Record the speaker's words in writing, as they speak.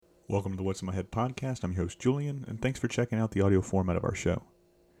Welcome to the What's in My Head podcast. I'm your host, Julian, and thanks for checking out the audio format of our show.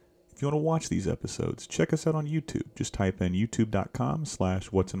 If you want to watch these episodes, check us out on YouTube. Just type in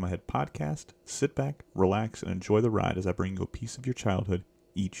youtube.com/What's in My Head podcast. Sit back, relax, and enjoy the ride as I bring you a piece of your childhood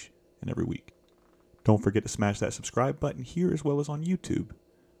each and every week. Don't forget to smash that subscribe button here as well as on YouTube.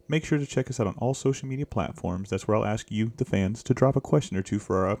 Make sure to check us out on all social media platforms. That's where I'll ask you, the fans, to drop a question or two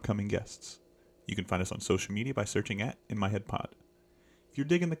for our upcoming guests. You can find us on social media by searching at In My Head Pod. If you're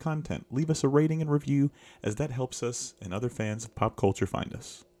digging the content, leave us a rating and review, as that helps us and other fans of pop culture find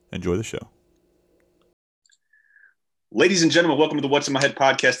us. Enjoy the show. Ladies and gentlemen, welcome to the What's in My Head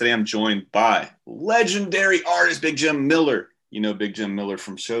podcast. Today I'm joined by legendary artist Big Jim Miller. You know Big Jim Miller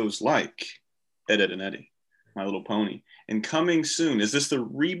from shows like Eddy and Eddy, My Little Pony. And coming soon, is this the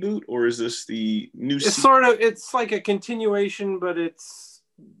reboot or is this the new season? It's like a continuation, but it's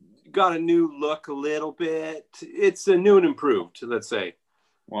got a new look a little bit. It's a new and improved, let's say.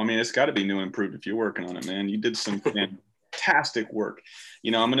 Well, I mean, it's got to be new and improved if you're working on it, man. You did some fantastic work.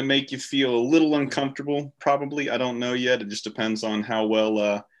 You know, I'm going to make you feel a little uncomfortable, probably. I don't know yet. It just depends on how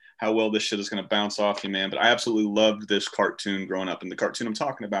well this shit is going to bounce off you, man. But I absolutely loved this cartoon growing up. And the cartoon I'm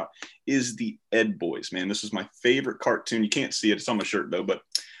talking about is the Ed Boys, man. This is my favorite cartoon. You can't see it. It's on my shirt, though. But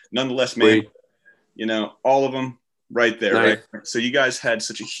nonetheless, man, Great. You know, all of them right there, Nice. right? So you guys had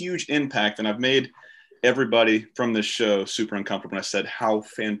such a huge impact. And I've made everybody from this show super uncomfortable. And I said how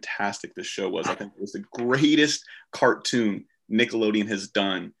fantastic this show was. I think it was the greatest cartoon Nickelodeon has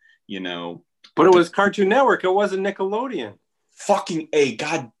done, you know. But it was Cartoon Network. It wasn't Nickelodeon. Fucking A,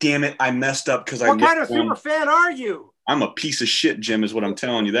 god damn it, I messed up because What kind of super fan are you? I'm a piece of shit, Jim, is what I'm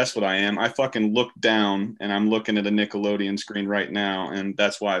telling you. That's what I am. I fucking looked down and I'm looking at a Nickelodeon screen right now, and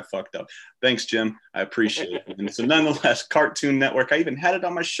that's why I fucked up. Thanks, Jim. I appreciate it. And so nonetheless, Cartoon Network, I even had it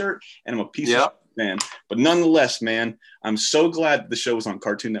on my shirt, and I'm a piece of shit fan. But nonetheless, man, I'm so glad the show was on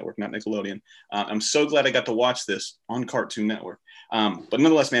Cartoon Network, not Nickelodeon. I'm so glad I got to watch this on Cartoon Network. But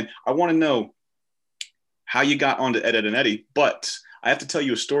nonetheless, man, I want to know how you got onto Eddy and Eddy, but I have to tell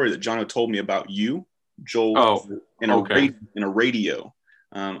you a story that Jono told me about you, Joel, in a radio.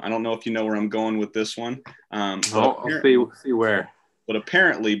 I don't know if you know where I'm going with this one. I'll see where. But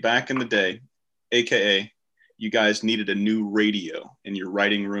apparently, back in the day, AKA, you guys needed a new radio in your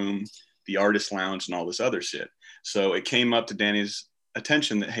writing room, the artist lounge, and all this other shit. So it came up to Danny's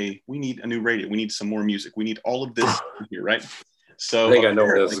attention that, hey, we need a new radio. We need some more music. We need all of this here, right? So I think I know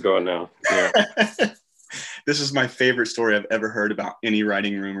where this is going now. Yeah. This is my favorite story I've ever heard about any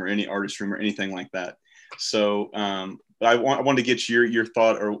writing room or any artist room or anything like that. So, but I wanted to get your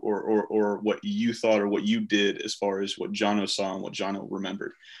thought or what you thought or what you did as far as what Jono saw and what Jono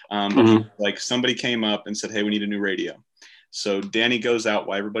remembered. Like somebody came up and said, hey, we need a new radio. So Danny goes out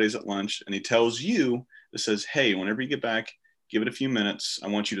while everybody's at lunch and he tells you, it says, hey, whenever you get back, give it a few minutes. I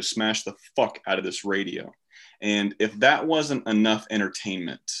want you to smash the fuck out of this radio. And if that wasn't enough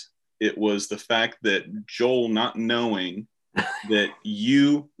entertainment, it was the fact that Joel, not knowing that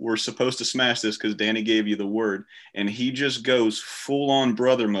you were supposed to smash this because Danny gave you the word, and he just goes full on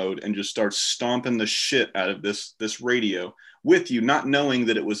brother mode and just starts stomping the shit out of this radio with you, not knowing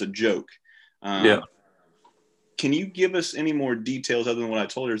that it was a joke. Can you give us any more details other than what I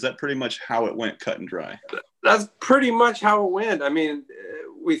told you? Is that pretty much how it went, cut and dry? That's pretty much how it went. I mean,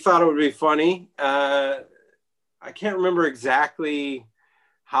 we thought it would be funny. I can't remember exactly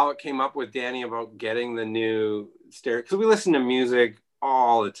how it came up with Danny about getting the new stereo, because we listened to music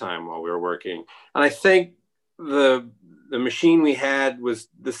all the time while we were working. And I think the machine we had was,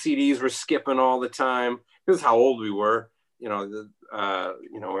 the CDs were skipping all the time. This is how old we were, when I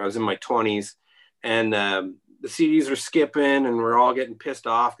was in my 20s, and the CDs were skipping and we're all getting pissed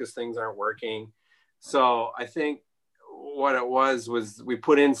off because things aren't working. So I think what it was we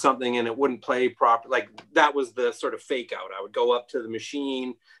put in something and it wouldn't play properly. Like that was the sort of fake out. I would go up to the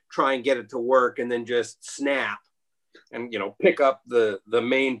machine, try and get it to work, and then just snap and, pick up the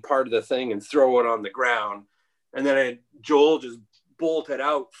main part of the thing and throw it on the ground. And then Joel just bolted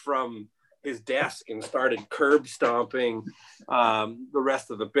out from his desk and started curb stomping the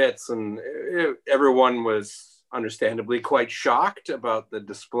rest of the bits. And everyone was understandably quite shocked about the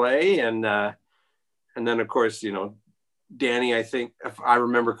display. And then of course, Danny, I think, if I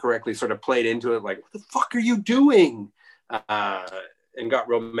remember correctly, sort of played into it like, what the fuck are you doing? And got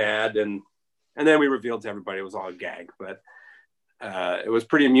real mad. And then we revealed to everybody it was all a gag. But it was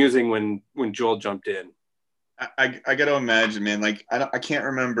pretty amusing when Joel jumped in. I got to imagine, man, like I can't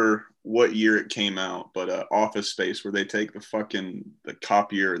remember what year it came out, but Office Space, where they take the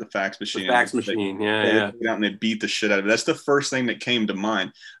copier, the fax machine. The fax machine, They out and they beat the shit out of it. That's the first thing that came to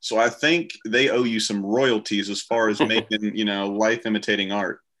mind. So I think they owe you some royalties as far as making, life imitating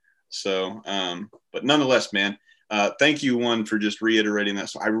art. So, but nonetheless, man, thank you, one, for just reiterating that.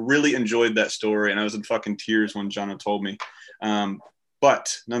 So I really enjoyed that story, and I was in fucking tears when Jonna told me.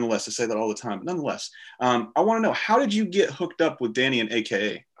 But nonetheless, I say that all the time. But nonetheless, I want to know, how did you get hooked up with Danny and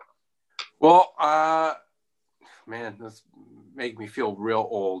AKA? Well, man, this make me feel real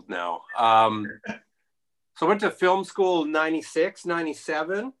old now. So I went to film school 96,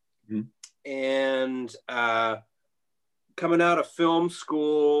 97. Mm-hmm. And coming out of film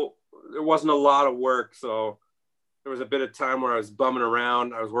school, there wasn't a lot of work. So there was a bit of time where I was bumming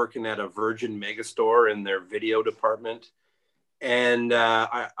around. I was working at a Virgin Megastore in their video department. And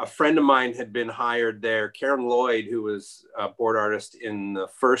a friend of mine had been hired there, Karen Lloyd, who was a board artist in the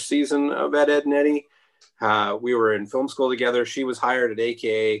first season of Ed, and Eddy. We were in film school together. She was hired at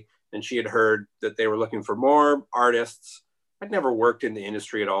AKA, and she had heard that they were looking for more artists. I'd never worked in the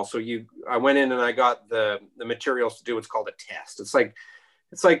industry at all. So I went in and I got the materials to do what's called a test. It's like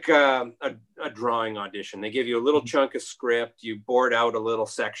a drawing audition. They give you a little chunk of script, you board out a little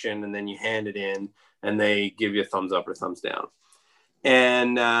section, and then you hand it in, and they give you a thumbs up or thumbs down.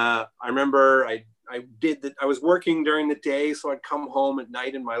 And I remember I was working during the day, so I'd come home at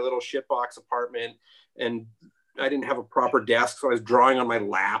night in my little shitbox apartment, and I didn't have a proper desk, so I was drawing on my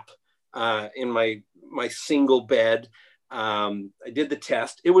lap in my single bed. I did the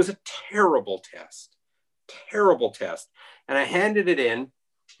test. It was a terrible test, and I handed it in.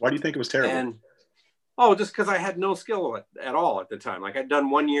 Why do you think it was terrible? Just because I had no skill at all at the time. Like, I'd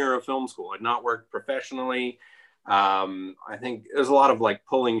done 1 year of film school. I'd not worked professionally. I think there's a lot of like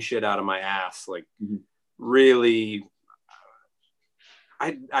pulling shit out of my ass. Like, really,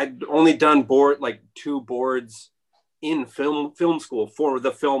 I'd only done 2 boards in film school for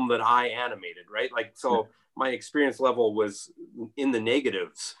the film that I animated, right? Like, so my experience level was in the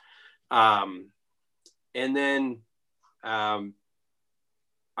negatives. And then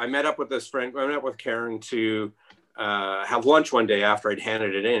I met up with this friend. I met up with Karen to have lunch one day after I'd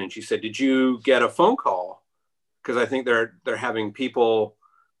handed it in, and she said, "Did you get a phone call? Because I think they're having people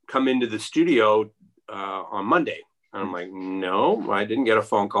come into the studio on Monday." And I'm like, "No, I didn't get a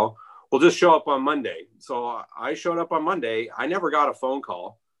phone call." "Well, just show up on Monday." So I showed up on Monday. I never got a phone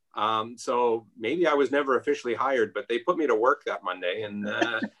call. So maybe I was never officially hired, but they put me to work that Monday. And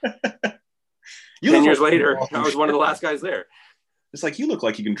 10 years later, I was one of the last guys there. It's like, you look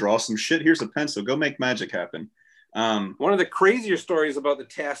like you can draw some shit. Here's a pencil. Go make magic happen. One of the crazier stories about the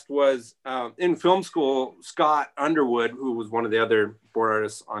test was in film school, Scott Underwood, who was one of the other board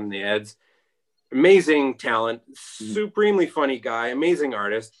artists on the Eds, amazing talent, supremely funny guy, amazing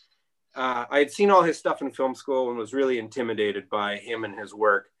artist. I had seen all his stuff in film school and was really intimidated by him and his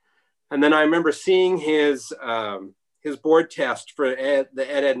work. And then I remember seeing his board test for the Ed,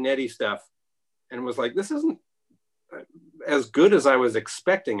 and Eddy stuff, and was like, this isn't as good as I was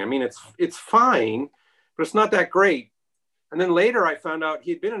expecting. I mean, it's fine, but it's not that great. And then later I found out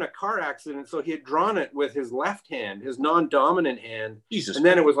he'd been in a car accident, so he had drawn it with his left hand, his non-dominant hand. Jesus. And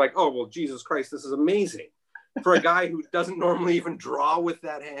then it was like, oh, well, Jesus Christ, this is amazing for a guy who doesn't normally even draw with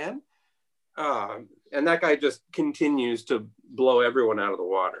that hand. And that guy just continues to blow everyone out of the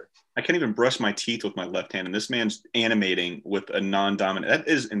water. I can't even brush my teeth with my left hand, and this man's animating with a non-dominant.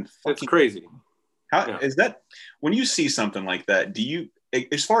 That is It's crazy. How is that? When you see something like that, do you,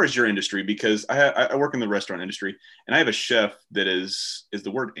 as far as your industry, because I work in the restaurant industry, and I have a chef that is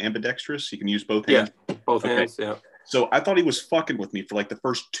the word ambidextrous? He can use both hands. Yeah, both hands. Yeah. So I thought he was fucking with me for like the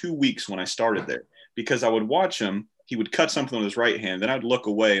first 2 weeks when I started there, because I would watch him. He would cut something with his right hand, then I'd look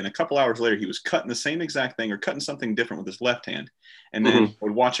away, and a couple hours later, he was cutting the same exact thing or cutting something different with his left hand. And then I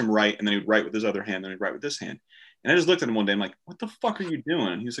would watch him write, and then he would write with his other hand, then he'd write with this hand. And I just looked at him one day, I'm like, what the fuck are you doing?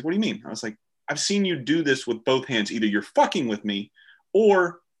 And he was like, what do you mean? I was like, I've seen you do this with both hands. Either you're fucking with me,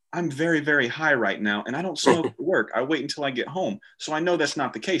 or I'm very, very high right now, and I don't smoke at work. I wait until I get home. So I know that's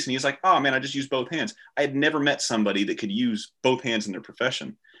not the case. And he's like, oh, man, I just use both hands. I had never met somebody that could use both hands in their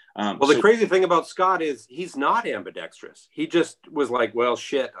profession. The crazy thing about Scott is he's not ambidextrous. He just was like, well,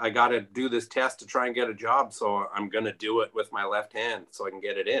 shit, I got to do this test to try and get a job. So I'm going to do it with my left hand so I can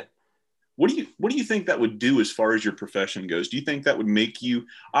get it in. What do you think that would do as far as your profession goes? Do you think that would make you,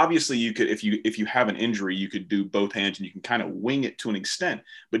 obviously you could, if you have an injury, you could do both hands and you can kind of wing it to an extent,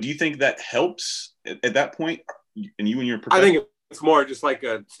 but do you think that helps at that point? And you and your profession? I think it's more just like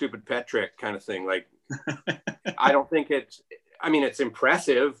a stupid pet trick kind of thing. Like, I don't think it's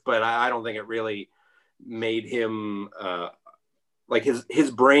impressive, but I don't think it really made him like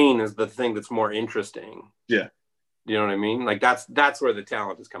his brain is the thing that's more interesting. Yeah. You know what I mean? Like that's where the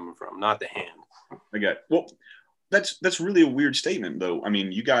talent is coming from, not the hand. I got it. Well, that's really a weird statement though. I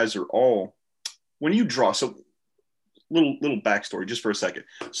mean, you guys are all, when you draw, so little backstory just for a second.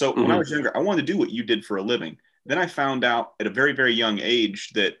 So when I was younger, I wanted to do what you did for a living. Then I found out at a very, very young age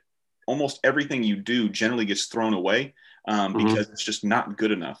that almost everything you do generally gets thrown away because it's just not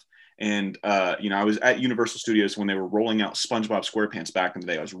good enough. And, I was at Universal Studios when they were rolling out SpongeBob SquarePants back in the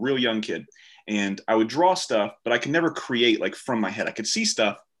day. I was a real young kid, and I would draw stuff, but I could never create like from my head. I could see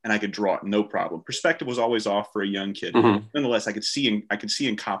stuff and I could draw it, no problem. Perspective was always off for a young kid. Nonetheless, I could see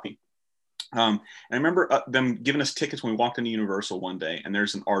and copy. And I remember them giving us tickets when we walked into Universal one day, and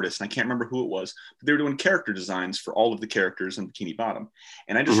there's an artist, and I can't remember who it was, but they were doing character designs for all of the characters in Bikini Bottom.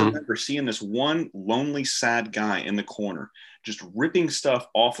 And I just remember seeing this one lonely, sad guy in the corner, just ripping stuff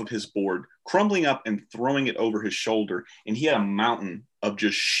off of his board, crumbling up and throwing it over his shoulder. And he had a mountain of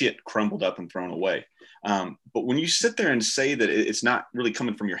just shit crumbled up and thrown away. But when you sit there and say that it's not really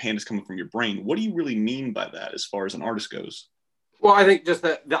coming from your hand, it's coming from your brain, what do you really mean by that as far as an artist goes? Well, I think just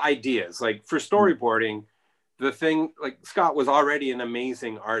the ideas, like for storyboarding, the thing, like Scott was already an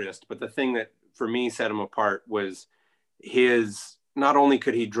amazing artist, but the thing that for me set him apart was not only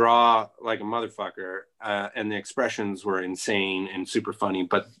could he draw like a motherfucker and the expressions were insane and super funny,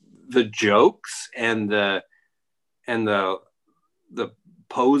 but the jokes and the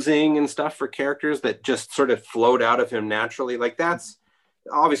posing and stuff for characters that just sort of flowed out of him naturally. Like that's,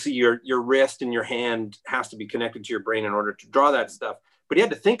 obviously your wrist and your hand has to be connected to your brain in order to draw that stuff, but he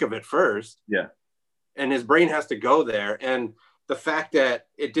had to think of it first. Yeah. And his brain has to go there. And the fact that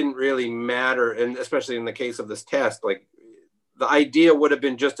it didn't really matter, and especially in the case of this test, like the idea would have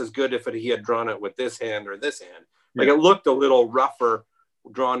been just as good if he had drawn it with this hand or this hand. Like it looked a little rougher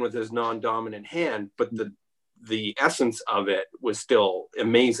drawn with his non-dominant hand, but the essence of it was still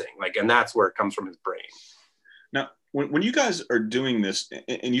amazing. Like, and that's where it comes from his brain. Now, when you guys are doing this,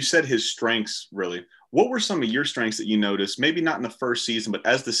 and you said his strengths, really, what were some of your strengths that you noticed? Maybe not in the first season, but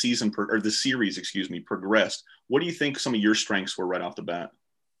as the series progressed, what do you think some of your strengths were right off the bat?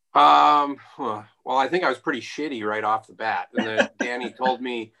 Well, I think I was pretty shitty right off the bat. And then Danny told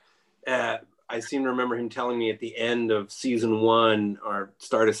me, I seem to remember him telling me at the end of season 1 or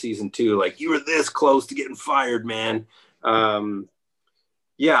start of season 2, like, you were this close to getting fired, man.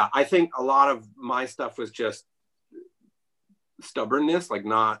 Yeah, I think a lot of my stuff was just stubbornness, like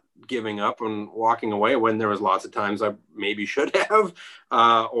not giving up and walking away when there was lots of times I maybe should have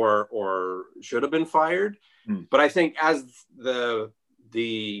or should have been fired. But I think as the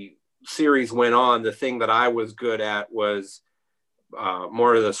series went on, the thing that I was good at was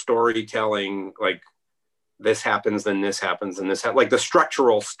more of the storytelling, like this happens, then this happens, and this like the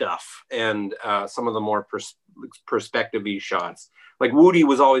structural stuff and some of the more perspective-y shots. Like Woody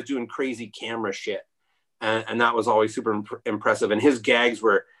was always doing crazy camera shit. And that was always super impressive. And his gags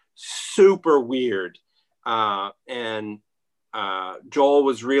were super weird. And Joel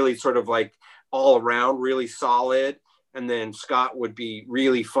was really sort of like all around really solid. And then Scott would be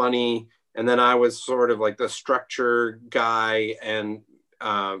really funny. And then I was sort of like the structure guy and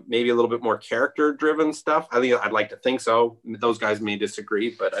maybe a little bit more character driven stuff. I think I'd like to think so. Those guys may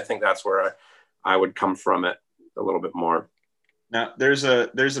disagree, but I think that's where I would come from it a little bit more. Now, there's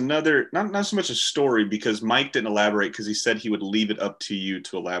another, not so much a story, because Mike didn't elaborate because he said he would leave it up to you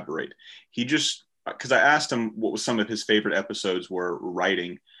to elaborate. He just, because I asked him what was some of his favorite episodes were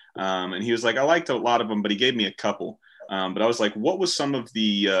writing, and he was like, I liked a lot of them, but he gave me a couple. But I was like, what was some of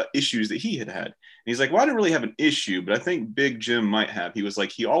the issues that he had? And he's like, well, I didn't really have an issue, but I think Big Jim might have. He was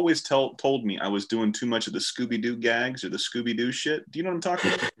like, he always told me I was doing too much of the Scooby-Doo gags or the Scooby-Doo shit. Do you know what I'm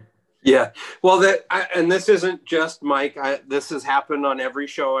talking about? Yeah, well, and this isn't just Mike. This has happened on every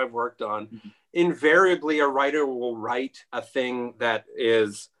show I've worked on. Invariably, a writer will write a thing that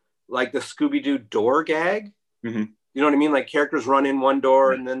is like the Scooby-Doo door gag. You know what I mean? Like characters run in one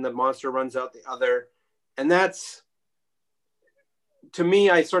door and then the monster runs out the other. And that's, to me,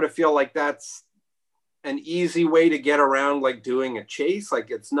 I sort of feel like that's an easy way to get around like doing a chase.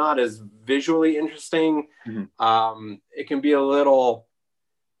 Like it's not as visually interesting. It can be a little...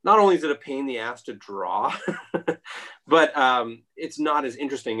 Not only is it a pain in the ass to draw, but it's not as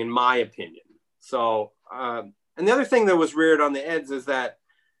interesting in my opinion. So, and the other thing that was weird on the Eds is that,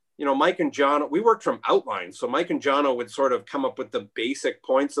 you know, Mike and John, we worked from outlines. So Mike and Jono would sort of come up with the basic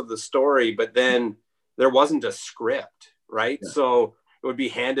points of the story, but then there wasn't a script, right? Yeah. So it would be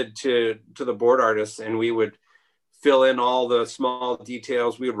handed to the board artists and we would fill in all the small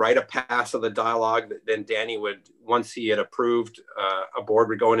details. We would write a pass of the dialogue that then Danny would, once he had approved a board,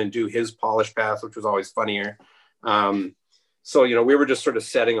 would go in and do his polished pass, which was always funnier. So, you know, we were just sort of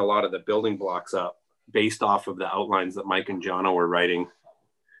setting a lot of the building blocks up based off of the outlines that Mike and Jono were writing.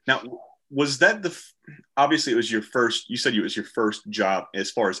 Now, was that obviously it was your first, you said it was your first job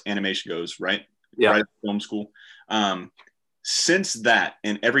as far as animation goes, right? Yeah. Right at film school. Since that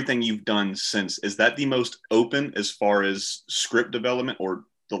and everything you've done since, is that the most open as far as script development or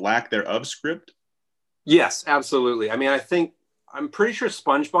the lack thereof script? Yes, absolutely. I mean, I'm pretty sure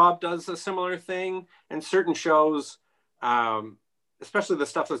SpongeBob does a similar thing, and certain shows, especially the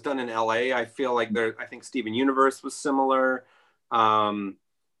stuff that's done in LA, I feel like I think Steven Universe was similar.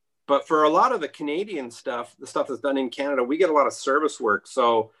 But for a lot of the Canadian stuff, the stuff that's done in Canada, we get a lot of service work.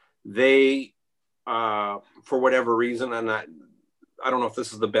 So they, for whatever reason, and I don't know if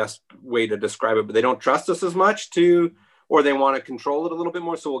this is the best way to describe it, but they don't trust us as much or they want to control it a little bit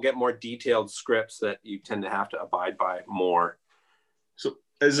more. So we'll get more detailed scripts that you tend to have to abide by more. So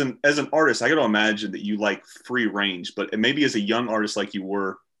as an artist, I got to imagine that you like free range, but maybe as a young artist like you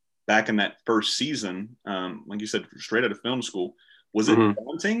were back in that first season, like you said, straight out of film school, was it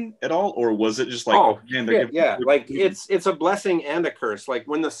daunting at all, or was it just like, oh man, yeah, like it's a blessing and a curse. Like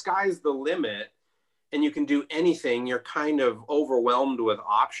when the sky's the limit and you can do anything, you're kind of overwhelmed with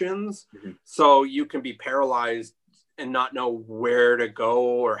options. So you can be paralyzed and not know where to go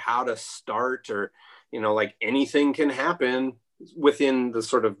or how to start, or like anything can happen within the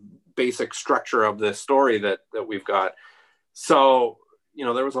sort of basic structure of the story that we've got. So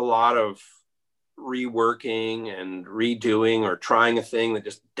there was a lot of reworking and redoing or trying a thing that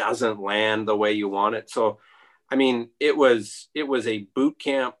just doesn't land the way you want it. So I mean, it was a boot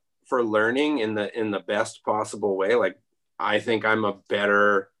camp for learning in the best possible way. Like, I think I'm a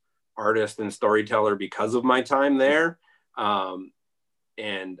better artist and storyteller because of my time there.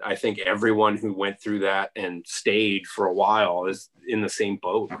 And I think everyone who went through that and stayed for a while is in the same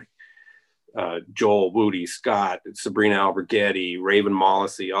boat. Like Joel, Woody, Scott, Sabrina Alberghetti, Raven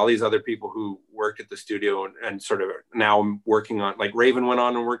Mollissey, all these other people who worked at the studio and sort of now working on, like Raven went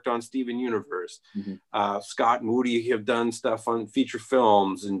on and worked on Steven Universe. Scott and Woody have done stuff on feature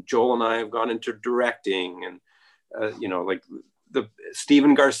films, and Joel and I have gone into directing, and like the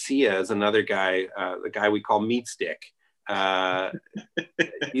Steven Garcia is another guy, the guy we call Meat Stick.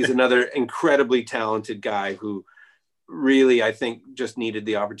 He's another incredibly talented guy who really, I think, just needed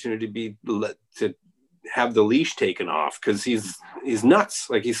the opportunity to have the leash taken off, because he's nuts.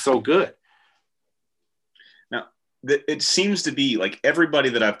 Like, he's so good. Now, it seems to be like everybody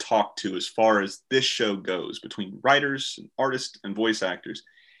that I've talked to, as far as this show goes, between writers and artists and voice actors,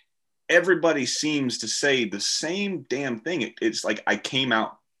 everybody seems to say the same damn thing. It's like, I came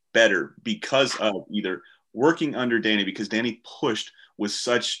out better because of either working under Danny, because Danny pushed with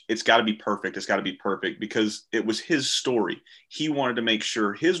such, it's got to be perfect. It's got to be perfect, because it was his story. He wanted to make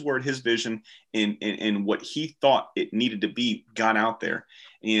sure his word, his vision, and what he thought it needed to be got out there.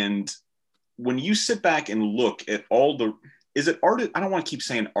 And when you sit back and look at all the, is it art? I don't want to keep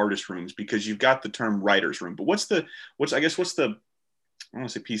saying artist rooms, because you've got the term writer's room, but what's the, I don't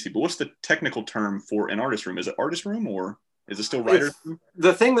want to say PC, but what's the technical term for an artist room? Is it artist room, or is it still writer's room?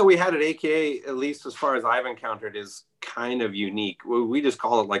 The thing that we had at AKA, at least as far as I've encountered, is kind of unique. We just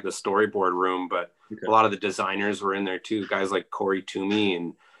call it like the storyboard room, but a lot of the designers were in there too. Guys like Corey Toomey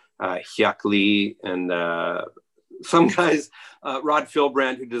and Hyuk Lee, and some guys, Rod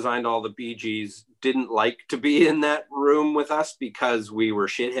Philbrand, who designed all the Bee Gees, didn't like to be in that room with us because we were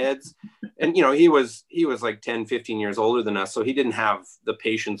shitheads. And, he was like 10, 15 years older than us. So he didn't have the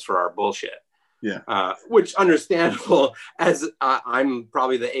patience for our bullshit. Yeah. Which understandable, as I'm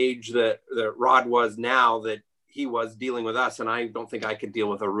probably the age that Rod was now, that he was dealing with us. And I don't think I could deal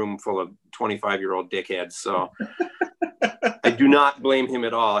with a room full of 25-year-old dickheads. So I do not blame him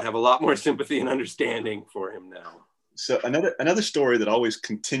at all. I have a lot more sympathy and understanding for him now. So another story that always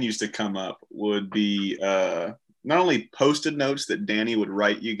continues to come up would be not only Post-it notes that Danny would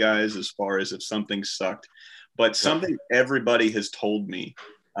write you guys as far as if something sucked, but something everybody has told me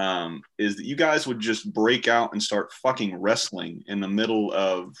is that you guys would just break out and start fucking wrestling in the middle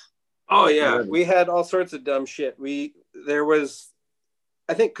of. Oh yeah, we had all sorts of dumb shit. I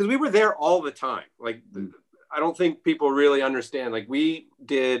think, because we were there all the time. Like, I don't think people really understand. Like, we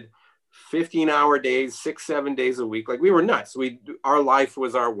did 15-hour days, 6-7 days a week. Like, we were nuts. Our life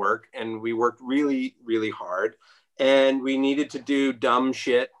was our work, and we worked really, really hard, and we needed to do dumb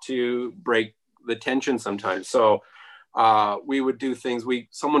shit to break the tension sometimes. So we would do things.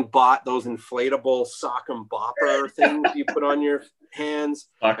 Someone bought those inflatable sock and bopper things you put on your hands,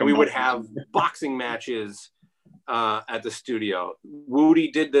 and we would have boxing matches at the studio. Woody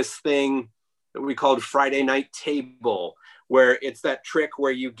did this thing that we called Friday Night Table, where it's that trick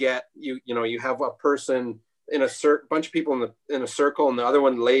where you have a person in a bunch of people in a circle, and the other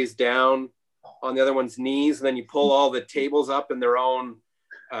one lays down on the other one's knees, and then you pull all the tables up in their own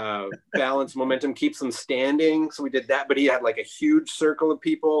balance momentum, keeps them standing. So we did that, but he had like a huge circle of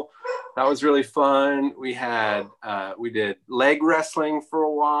people. That was really fun. We did leg wrestling for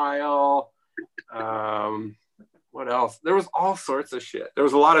a while. What else? There was all sorts of shit. There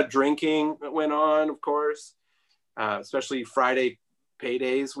was a lot of drinking that went on, of course, especially Friday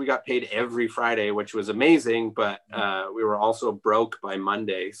paydays. We got paid every Friday, which was amazing, but we were also broke by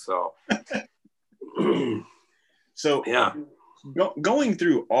Monday. So, so yeah. Going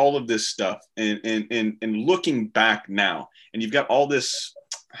through all of this stuff and looking back now, and you've got all this,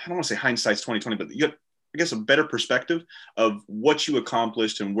 I don't want to say hindsight's 2020, but you got, I guess, a better perspective of what you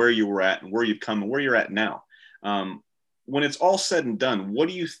accomplished and where you were at and where you've come and where you're at now. When it's all said and done, what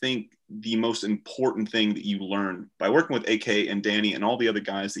do you think the most important thing that you learned by working with AK and Danny and all the other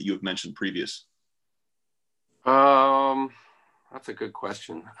guys that you have mentioned previous? That's a good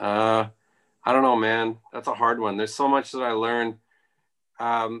question. I don't know, man. That's a hard one. There's so much that I learned.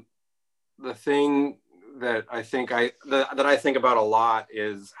 The thing that I think that I think about a lot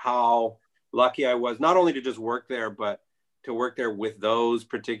is how lucky I was, not only to just work there, but to work there with those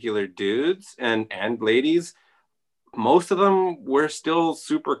particular dudes and ladies. Most of them we're still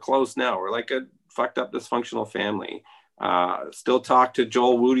super close now. We're like a fucked up dysfunctional family. Still talk to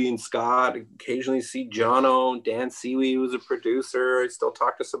Joel, Woody, and Scott. Occasionally see Jono, Dan Seeley, who's a producer. I still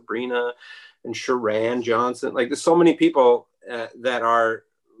talk to Sabrina and Sharan Johnson. Like, there's so many people that are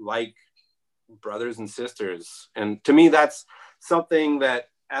like brothers and sisters. And to me, that's something that,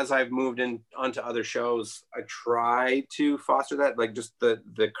 as I've moved in onto other shows, I try to foster that, like just the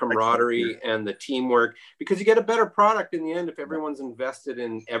camaraderie and the teamwork, because you get a better product in the end if everyone's invested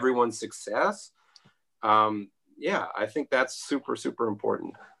in everyone's success. Yeah, I think that's super, super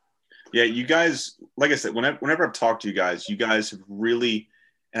important. Yeah, you guys, like I said, whenever I've talked to you guys have really,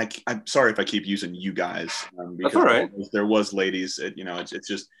 and I'm sorry if I keep using you guys. Because that's all right. There was ladies,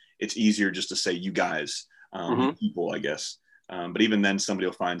 it's easier just to say you guys, people, I guess. But even then, somebody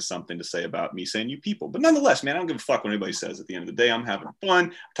will find something to say about me saying you people. But nonetheless, man, I don't give a fuck what anybody says. At the end of the day, I'm having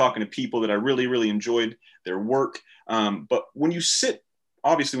fun talking to people that I really, really enjoyed their work. But when you sit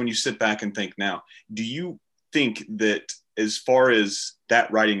back and think now, do you think that as far as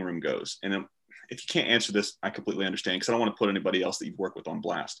that writing room goes, and if you can't answer this, I completely understand, because I don't want to put anybody else that you've worked with on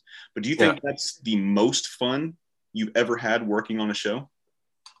blast. But do you think that's the most fun you've ever had working on a show?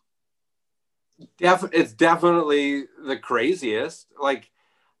 It's definitely the craziest. Like,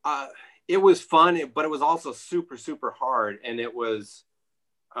 it was fun, but it was also super, super hard. And it was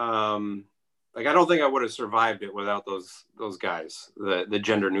like, I don't think I would have survived it without those guys, the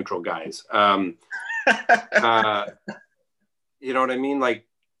gender neutral guys. You know what I mean? Like,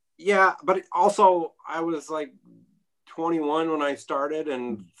 yeah, but also I was like 21 when I started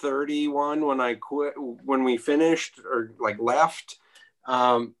and 31 when I quit, when we finished or like left.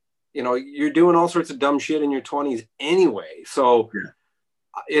 You know, you're doing all sorts of dumb shit in your 20s anyway. So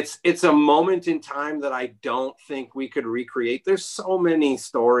it's a moment in time that I don't think we could recreate. There's so many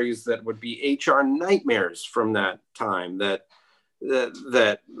stories that would be HR nightmares from that time that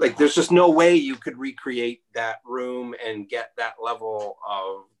like, there's just no way you could recreate that room and get that level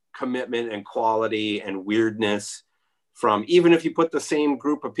of commitment and quality and weirdness from, even if you put the same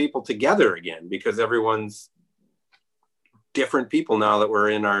group of people together again, because everyone's different people now that we're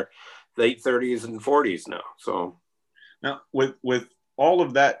in our late 30s and 40s now. So now, with all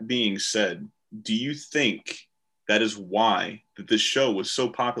of that being said, do you think that is why that this show was so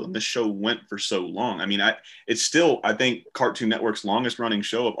popular and this show went for so long? I mean, it's still, I think, Cartoon Network's longest running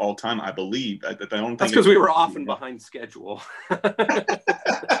show of all time, I believe. That's because we were often behind schedule.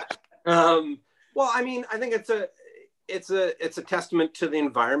 Well, I mean, I think it's a testament to the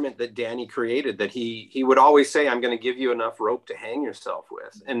environment that Danny created, that he would always say, I'm going to give you enough rope to hang yourself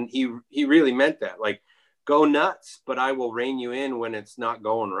with. And he really meant that, like, go nuts, but I will rein you in when it's not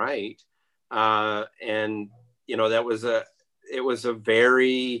going right. And, you know, it was a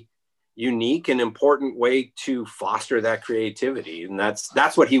very unique and important way to foster that creativity. And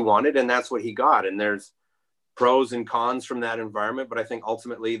that's what he wanted. And that's what he got. And there's pros and cons from that environment, but I think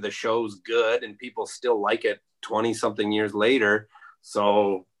ultimately the show's good and people still like it 20 something years later.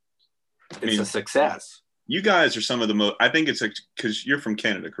 So it's a success. You guys are some of the most, I think it's because you're from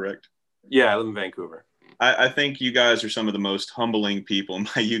Canada, correct? Yeah, I live in Vancouver. I think you guys are some of the most humbling people. And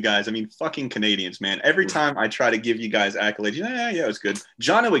by you guys, I mean fucking Canadians, man. Every time I try to give you guys accolades, yeah, it was good.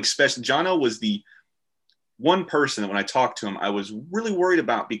 Jono especially. Jono was the one person that when I talked to him, I was really worried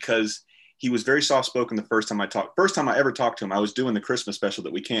about, because he was very soft-spoken the first time I talked. First time I ever talked to him, I was doing the Christmas special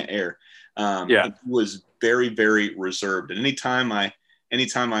that we can't air. He was very, very reserved. And anytime I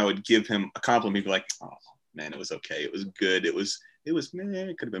would give him a compliment, he'd be like, oh, man, it was okay. It was good. It was it was, man,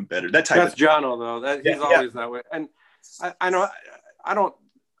 it could have been better. That type That's of Jono though. He's always that way. And I know, I don't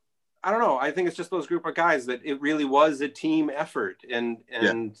know. I think it's just those group of guys that it really was a team effort, and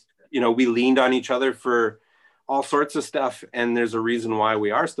we leaned on each other for all sorts of stuff. And there's a reason why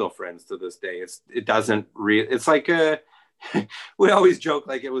we are still friends to this day. It's like we always joke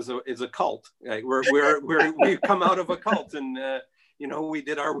like it's a cult. Like we've come out of a cult, and we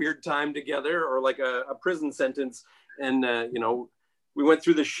did our weird time together, or like a prison sentence, and we went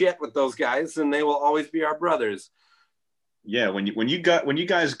through the shit with those guys, and they will always be our brothers. Yeah, when you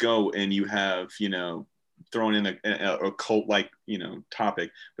guys go and you have thrown in a cult like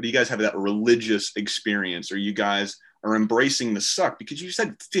topic, but you guys have that religious experience, or you guys are embracing the suck, because you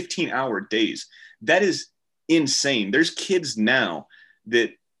said 15-hour days. That is insane. There's kids now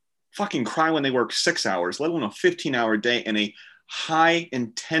that fucking cry when they work 6 hours, let alone a 15-hour day in a high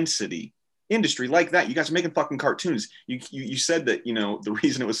intensity industry like that. You guys are making fucking cartoons. You said that the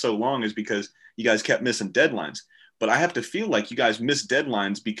reason it was so long is because you guys kept missing deadlines, but I have to feel like you guys missed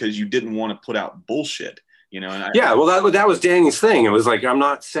deadlines because you didn't want to put out bullshit. Well, that was Danny's thing. It was like, I'm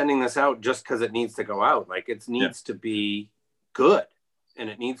not sending this out just because it needs to go out. Like, it needs to be good, and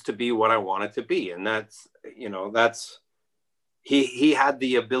it needs to be what I want it to be. And that's he had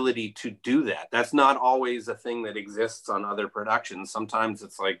the ability to do that. That's not always a thing that exists on other productions. Sometimes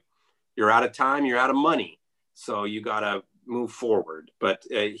it's like, you're out of time, you're out of money, so you got to move forward. But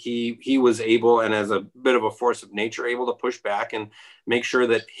he was able, and as a bit of a force of nature, able to push back and make sure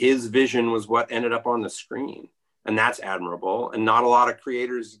that his vision was what ended up on the screen. And that's admirable. And not a lot of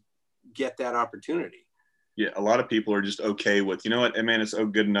creators get that opportunity. Yeah, a lot of people are just okay with, what, man, it's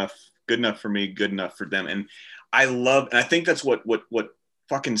good enough for me, good enough for them. And I think that's what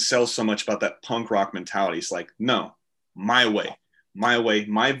fucking sells so much about that punk rock mentality. It's like, no, my way,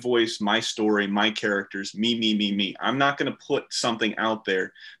 my voice, my story, my characters, me. I'm not going to put something out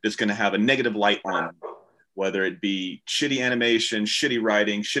there that's going to have a negative light on it, whether it be shitty animation, shitty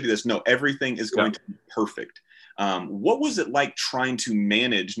writing, shitty this. No, everything is going to be perfect. What was it like trying to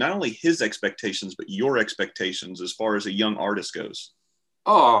manage not only his expectations, but your expectations as far as a young artist goes?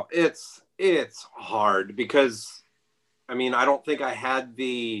 Oh, it's hard because, I don't think I had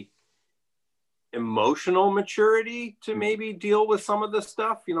the emotional maturity to maybe deal with some of this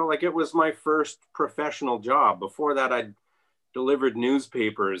stuff. Like, it was my first professional job. Before that, I'd delivered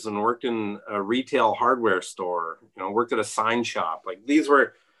newspapers and worked in a retail hardware store, worked at a sign shop. Like, these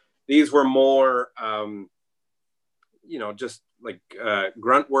were more, just like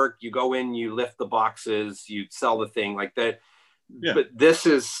grunt work. You go in, you lift the boxes, you sell the thing like that. Yeah. But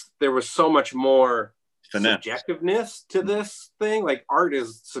there was so much more subjectiveness to this thing. Like, art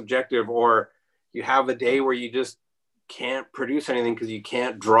is subjective, or you have a day where you just can't produce anything because you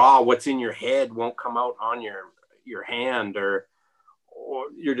can't draw. What's in your head won't come out on your hand, or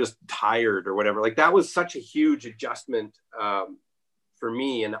you're just tired or whatever. Like, that was such a huge adjustment for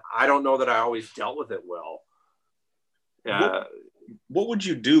me. And I don't know that I always dealt with it well. What would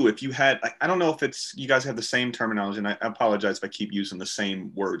you do if you had, I don't know if it's, you guys have the same terminology, and I apologize if I keep using the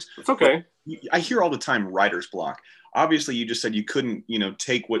same words. It's okay. I hear all the time writer's block. Obviously, you just said you couldn't,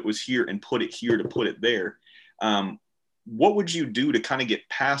 take what was here and put it here to put it there. What would you do to kind of get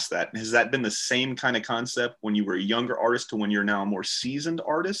past that? Has that been the same kind of concept when you were a younger artist to when you're now a more seasoned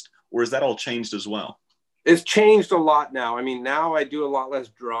artist, or has that all changed as well? It's changed a lot now. Now I do a lot less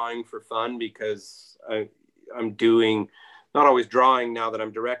drawing for fun because I'm doing, not always drawing now that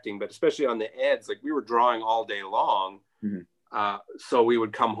I'm directing, but especially on the Eds, like, we were drawing all day long. Mm-hmm. So we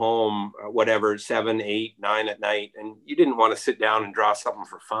would come home, 7, 8, 9 at night, and you didn't want to sit down and draw something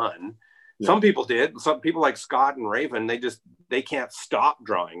for fun. Yeah. Some people did. Some people like Scott and Raven, they can't stop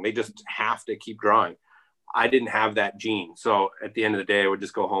drawing. They just have to keep drawing. I didn't have that gene. So at the end of the day, I would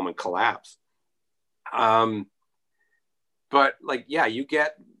just go home and collapse. But like, yeah, you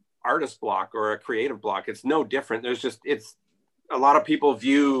get artist block or a creative block. It's no different. It's a lot of people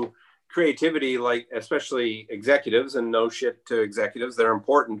view creativity, like, especially executives, and no shit to executives, they're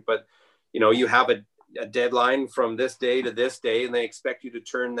important, but you have a deadline from this day to this day, and they expect you to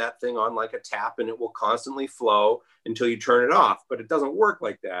turn that thing on like a tap, and it will constantly flow until you turn it off. But it doesn't work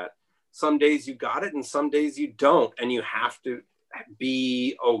like that. Some days you got it and some days you don't, and you have to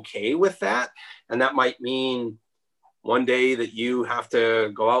be okay with that. And that might mean one day that you have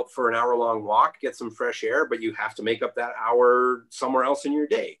to go out for an hour-long walk, get some fresh air, but you have to make up that hour somewhere else in your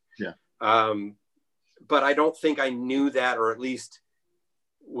day. Yeah. But I don't think I knew that, or at least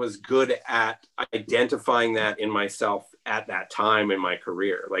was good at identifying that in myself at that time in my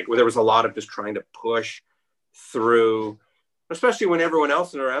career. Like, there was a lot of just trying to push through, especially when everyone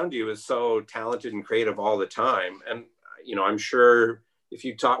else around you is so talented and creative all the time. And, I'm sure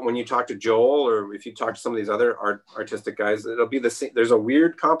when you talk to Joel, or if you talk to some of these other artistic guys, it'll be the same. There's a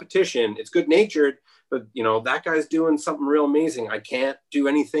weird competition. It's good natured, but that guy's doing something real amazing. I can't do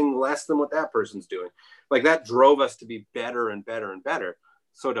anything less than what that person's doing. Like, that drove us to be better and better and better.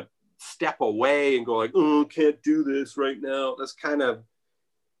 So to step away and go like, oh, can't do this right now, that's kind of,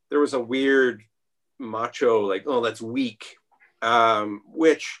 there was a weird macho, like, oh, that's weak,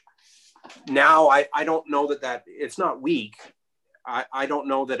 which now I don't know that it's not weak. I don't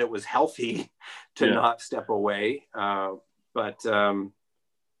know that it was healthy to not step away. But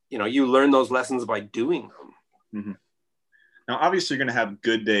you learn those lessons by doing them. Mm-hmm. Now, obviously, you're going to have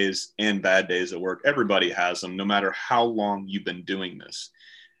good days and bad days at work. Everybody has them, no matter how long you've been doing this.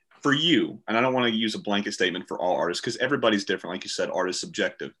 For you, and I don't want to use a blanket statement for all artists, because everybody's different. Like you said, art is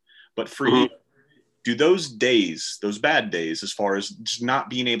subjective. But for you, do those days, those bad days, as far as just not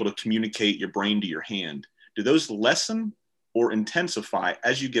being able to communicate your brain to your hand, do those lessen or intensify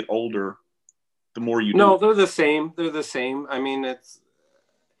as you get older, the more you do? No, they're the same. They're the same. I mean,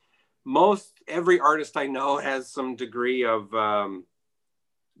 every artist I know has some degree of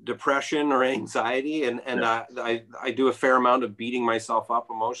depression or anxiety. And I do a fair amount of beating myself up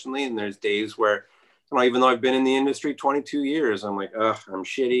emotionally. And there's days where, even though I've been in the industry 22 years, I'm like, ugh, I'm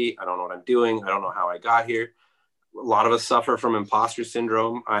shitty. I don't know what I'm doing. I don't know how I got here. A lot of us suffer from imposter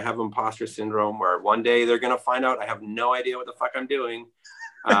syndrome. I have imposter syndrome, where one day they're going to find out I have no idea what the fuck I'm doing.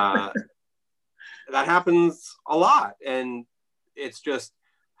 That happens a lot. And it's just,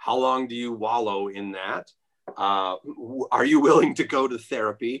 how long do you wallow in that? Are you willing to go to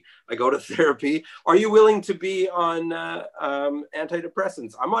therapy? I go to therapy. Are you willing to be on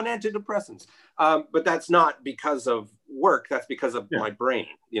antidepressants? I'm on antidepressants. But that's not because of work. That's because of my brain.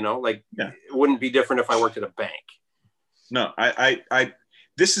 It wouldn't be different if I worked at a bank. No,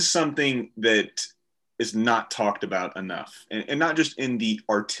 this is something that is not talked about enough, and not just in the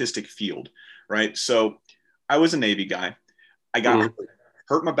artistic field, right? So I was a Navy guy. I got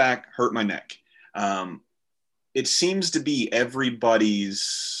hurt my back, hurt my neck. It seems to be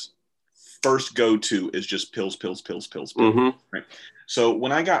everybody's first go-to is just pills. Right? So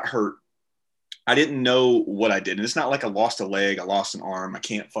when I got hurt, I didn't know what I did. And it's not like I lost a leg, I lost an arm, I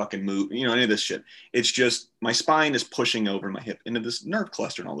can't fucking move, any of this shit. It's just my spine is pushing over my hip into this nerve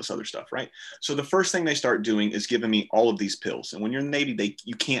cluster and all this other stuff, right? So the first thing they start doing is giving me all of these pills. And when you're in the Navy,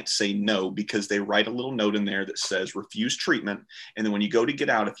 you can't say no, because they write a little note in there that says refuse treatment. And then when you go to get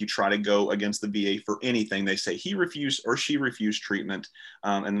out, if you try to go against the VA for anything, they say he refused or she refused treatment.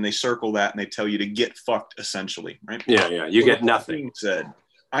 And then they circle that and they tell you to get fucked, essentially, right? Yeah. You get nothing. Said,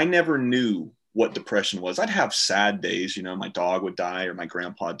 I never knew what depression was. I'd have sad days, my dog would die or my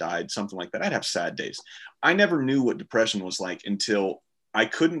grandpa died, something like that. I'd have sad days. I never knew what depression was like until I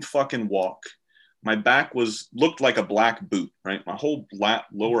couldn't fucking walk. My back looked like a black boot, right? My whole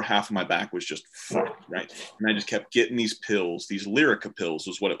lower half of my back was just fucked, right? And I just kept getting these pills. These Lyrica pills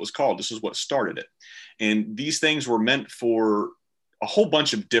was what it was called. This is what started it. And these things were meant for a whole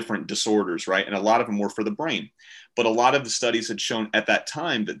bunch of different disorders, right? And a lot of them were for the brain. But a lot of the studies had shown at that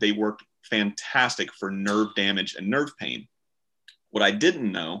time that they worked fantastic for nerve damage and nerve pain. What I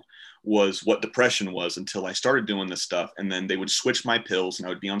didn't know was what depression was until I started doing this stuff. And then they would switch my pills and I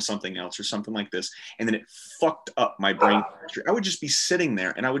would be on something else or something like this. And then it fucked up my brain. I would just be sitting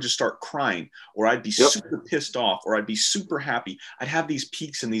there and I would just start crying, or I'd be super pissed off, or I'd be super happy. I'd have these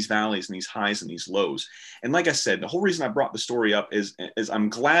peaks and these valleys and these highs and these lows. And like I said, the whole reason I brought the story up is I'm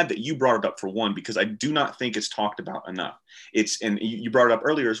glad that you brought it up, for one, because I do not think it's talked about enough. And you brought it up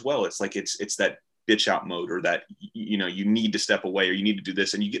earlier as well. It's like, it's that bitch out mode, or that, you need to step away, or you need to do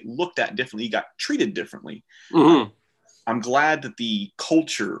this, and you get looked at differently, you got treated differently. I'm glad that the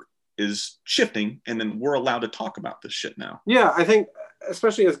culture is shifting, and then we're allowed to talk about this shit now. Yeah, I think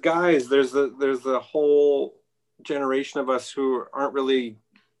especially as guys, there's the whole generation of us who aren't really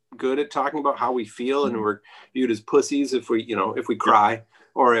good at talking about how we feel, and we're viewed as pussies if we cry,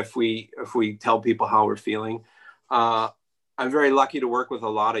 or if we tell people how we're feeling. I'm very lucky to work with a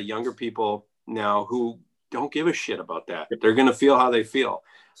lot of younger people now who don't give a shit about that. They're going to feel how they feel.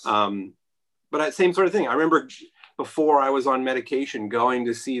 But same sort of thing. I remember before I was on medication going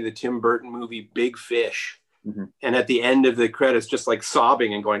to see the Tim Burton movie Big Fish. And at the end of the credits, just like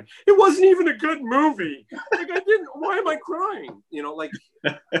sobbing and going, it wasn't even a good movie. Like, why am I crying?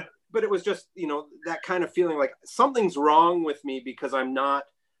 But it was just, that kind of feeling like something's wrong with me because I'm not.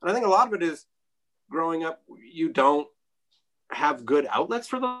 And I think a lot of it is growing up, you don't have good outlets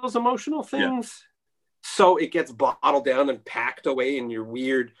for those emotional things. So it gets bottled down and packed away in your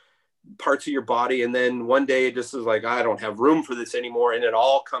weird parts of your body. And then one day it just is like, I don't have room for this anymore. And it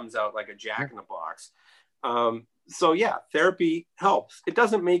all comes out like a jack in the box. So yeah, therapy helps. It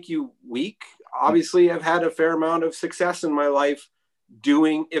doesn't make you weak. Obviously, I've had a fair amount of success in my life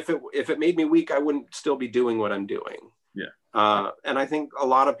doing, if it made me weak, I wouldn't still be doing what I'm doing. Yeah. And I think a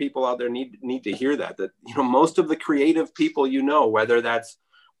lot of people out there need to hear that, most of the creative people, whether that's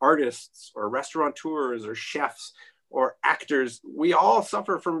artists or restaurateurs or chefs or actors, we all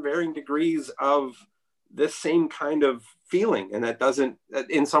suffer from varying degrees of this same kind of feeling. And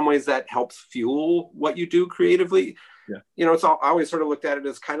in some ways that helps fuel what you do creatively. Yeah. I always sort of looked at it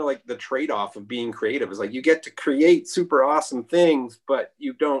as kind of like the trade-off of being creative is like, you get to create super awesome things, but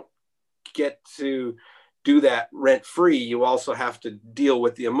you don't get to do that rent free. You also have to deal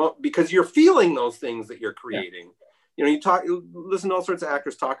with the because you're feeling those things that you're creating. Yeah. You listen to all sorts of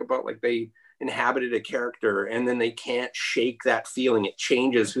actors talk about like they inhabited a character and then they can't shake that feeling. It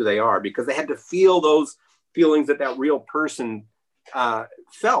changes who they are because they had to feel those feelings that real person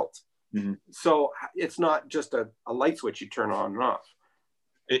felt. Mm-hmm. So it's not just a light switch you turn on and off.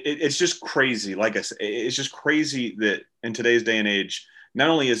 It's just crazy. Like I said, it's just crazy that in today's day and age, not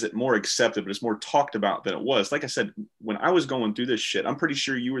only is it more accepted, but it's more talked about than it was. Like I said, when I was going through this shit, I'm pretty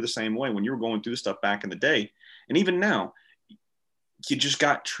sure you were the same way when you were going through this stuff back in the day. And even now, you just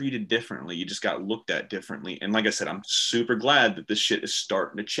got treated differently. You just got looked at differently. And like I said, I'm super glad that this shit is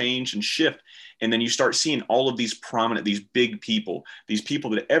starting to change and shift. And then you start seeing all of these prominent, these big people, these people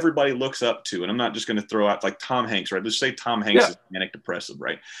that everybody looks up to. And I'm not just going to throw out like Tom Hanks, right? Let's say Tom Hanks is manic depressive,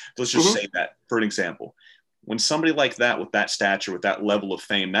 right? Let's just say that for an example. When somebody like that, with that stature, with that level of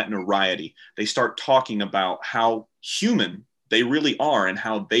fame, that notoriety, they start talking about how human they really are and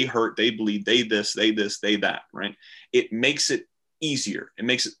how they hurt, they bleed, they this, they that, right? It makes it easier. It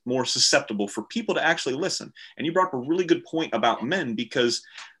makes it more susceptible for people to actually listen. And you brought up a really good point about men, because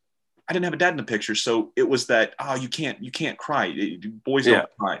I didn't have a dad in the picture. So it was that, you can't cry. Boys don't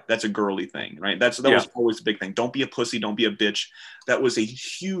cry. That's a girly thing, right? That was always a big thing. Don't be a pussy. Don't be a bitch. That was a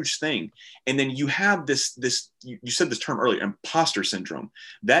huge thing. And then you have this, you said this term earlier, imposter syndrome.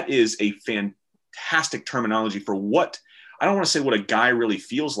 That is a fantastic terminology for what, I don't want to say what a guy really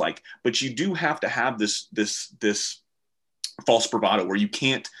feels like, but you do have to have this false bravado where you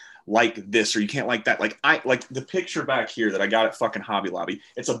can't like this or you can't like that. Like the picture back here that I got at fucking Hobby Lobby.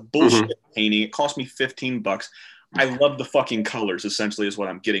 It's a bullshit painting. It cost me $15. I love the fucking colors, essentially, is what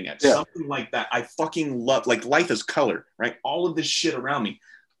I'm getting at. Yeah. Something like that. I fucking love, like, life is color, right? All of this shit around me,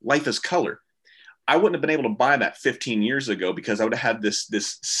 life is color. I wouldn't have been able to buy that 15 years ago because I would have had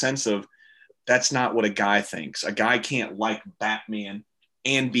this sense of, that's not what a guy thinks. A guy can't like Batman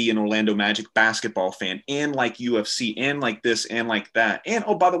and be an Orlando Magic basketball fan and like UFC and like this and like that. And,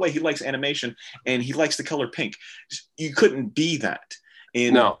 oh, by the way, he likes animation and he likes the color pink. You couldn't be that.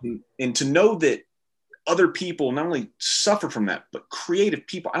 And to know that other people not only suffer from that, but creative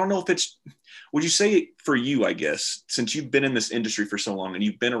people, I don't know if it's, would you say for you, I guess, since you've been in this industry for so long and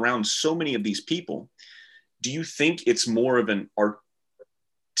you've been around so many of these people, do you think it's more of an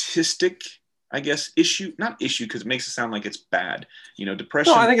artistic, I guess, not issue, because it makes it sound like it's bad,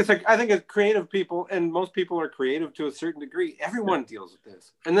 depression? No, I think it's creative people, and most people are creative to a certain degree. Everyone deals with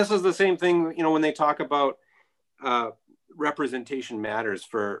this. And this is the same thing, when they talk about representation matters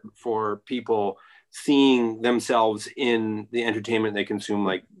for people seeing themselves in the entertainment they consume,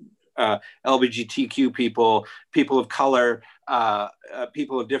 like LGBTQ people of color,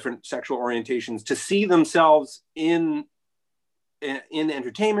 people of different sexual orientations, to see themselves in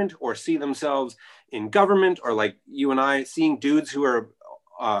entertainment or see themselves in government, or like you and I seeing dudes who are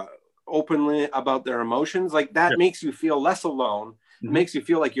openly about their emotions, like that makes you feel less alone. It makes you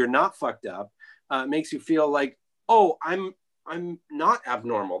feel like you're not fucked up. It makes you feel like, oh, I'm not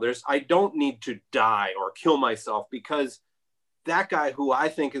abnormal. I don't need to die or kill myself because that guy who I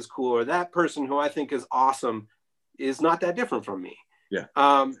think is cool or that person who I think is awesome is not that different from me. Yeah.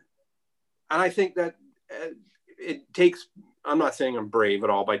 And I think that it takes, I'm not saying I'm brave at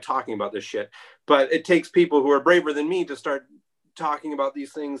all by talking about this shit, but it takes people who are braver than me to start talking about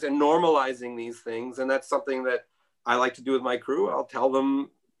these things and normalizing these things. And that's something that I like to do with my crew. I'll tell them,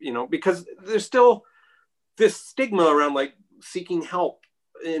 because there's still this stigma around like seeking help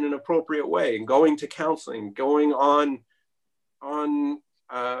in an appropriate way and going to counseling, going on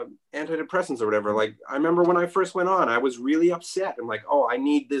antidepressants or whatever. Like, I remember when I first went on, I was really upset. I'm like, oh, I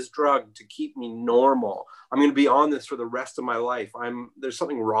need this drug to keep me normal. I'm going to be on this for the rest of my life. There's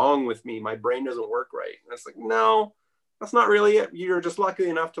something wrong with me. My brain doesn't work right. And it's like, no, that's not really it. You're just lucky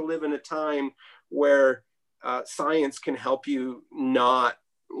enough to live in a time where science can help you not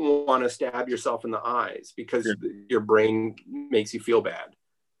want to stab yourself in the eyes because your brain makes you feel bad.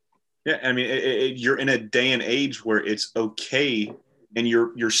 Yeah, I mean, you're in a day and age where it's okay, and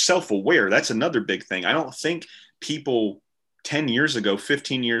you're self-aware. That's another big thing. I don't think people 10 years ago,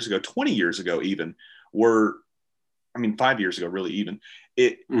 15 years ago, 20 years ago, even 5 years ago, really, even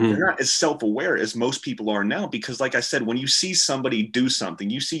they're not as self-aware as most people are now, because like I said, when you see somebody do something,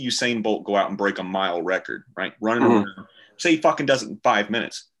 you see Usain Bolt go out and break a mile record, right? Running around, say he fucking does it in 5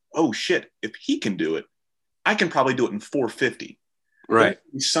 minutes. Oh shit. If he can do it, I can probably do it in 4:50. Right.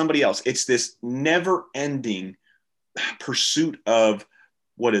 Somebody else. It's this never ending pursuit of,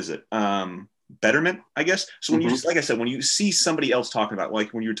 what is it? Betterment, I guess. So when you, like I said, when you see somebody else talking about,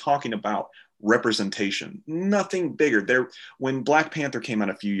 like when you're talking about representation, nothing bigger there. When Black Panther came out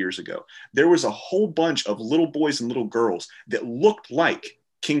a few years ago, there was a whole bunch of little boys and little girls that looked like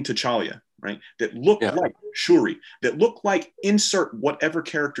King T'Challa, right? That looked like Shuri, that looked like insert whatever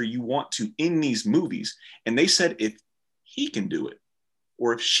character you want to in these movies. And they said, if he can do it,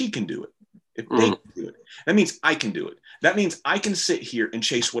 or if she can do it, if they can do it, that means I can do it. That means I can sit here and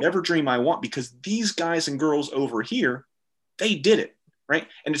chase whatever dream I want, because these guys and girls over here, they did it. Right.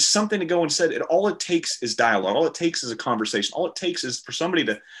 And it's something to go and say it. All it takes is dialogue. All it takes is a conversation. All it takes is for somebody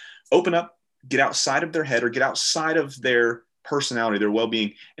to open up, get outside of their head, or get outside of their personality, their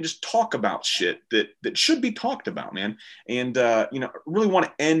well-being, and just talk about shit that should be talked about, man. And, really want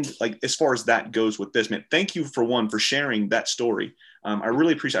to end, like, as far as that goes with this, man. Thank you for sharing that story. I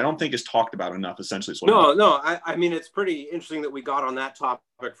really appreciate it. I don't think it's talked about enough, essentially. I mean, it's pretty interesting that we got on that topic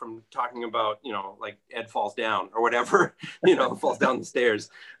from talking about, like Ed falls down or whatever, falls down the stairs.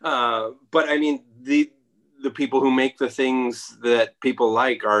 But I mean, the people who make the things that people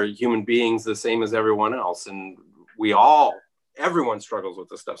like are human beings the same as everyone else. And everyone struggles with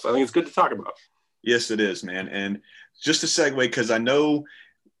this stuff. So I think it's good to talk about. Yes, it is, man. And just to segue, because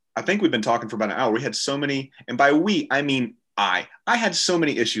I think we've been talking for about an hour. We had so many, and by we, I mean, I had so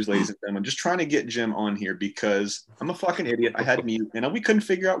many issues, ladies and gentlemen, just trying to get Jim on here because I'm a fucking idiot. I had mute and we couldn't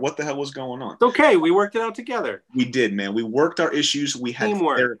figure out what the hell was going on. It's okay. We worked it out together. We did, man. We worked our issues. We had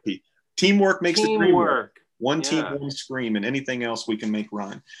Teamwork. Therapy. Teamwork makes the dream work. One team, one scream, and anything else we can make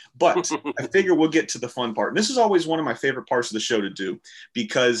rhyme. But I figure we'll get to the fun part. And this is always one of my favorite parts of the show to do,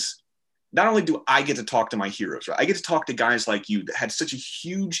 because not only do I get to talk to my heroes, right? I get to talk to guys like you that had such a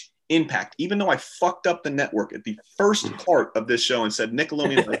huge impact, even though I fucked up the network at the first part of this show and said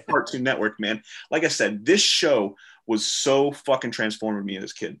Nickelodeon was a Cartoon Network, man. Like I said, this show was so fucking transformative me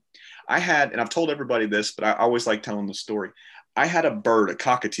as a kid. I had, and I've told everybody this, but I always like telling the story. I had a bird, a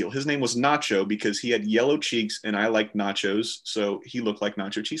cockatiel. His name was Nacho because he had yellow cheeks and I liked nachos. So he looked like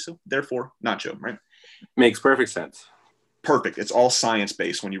Nacho Cheese. So therefore, Nacho, right? Makes perfect sense. Perfect. It's all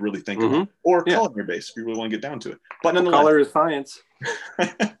science-based when you really think about it. Or culinary-based if you really want to get down to it. But nonetheless. Color is science.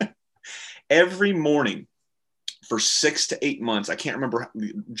 Every morning for 6 to 8 months, I can't remember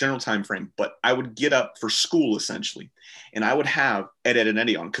the general time frame, but I would get up for school essentially, and I would have Ed, Edd, and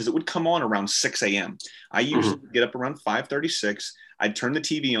Eddy on because it would come on around 6 a.m. I usually get up around 5:36. I'd turn the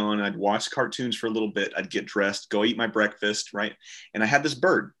TV on, I'd watch cartoons for a little bit, I'd get dressed, go eat my breakfast, right? And I had this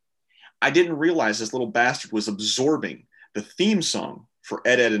bird. I didn't realize this little bastard was absorbing the theme song for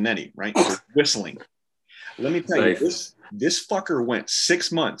Ed, Edd, and Eddy, right? Whistling. Let me tell you, this fucker went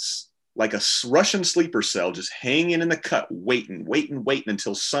 6 months like a Russian sleeper cell, just hanging in the cut, waiting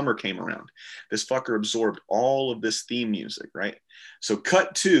until summer came around. This fucker absorbed all of this theme music, right? So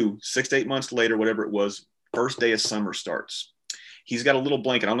cut to 6 to 8 months later, whatever it was, first day of summer starts. He's got a little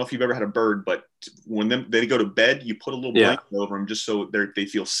blanket. I don't know if you've ever had a bird, but when they go to bed, you put a little blanket over them just so they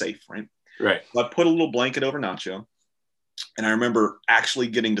feel safe, right? Right. So I put a little blanket over Nacho, and I remember actually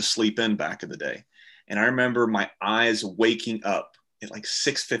getting to sleep in back in the day. And I remember my eyes waking up at like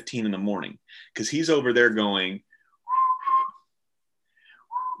 6:15 in the morning because he's over there going,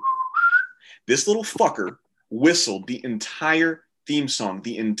 this little fucker whistled the entire theme song,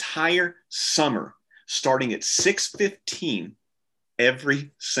 the entire summer, starting at 6:15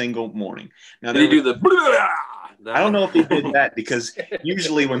 every single morning. Now, did he do the... I don't know if he did that because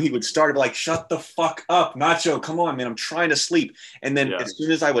usually when he would start, I'd be like, shut the fuck up, Nacho, come on, man, I'm trying to sleep. And then as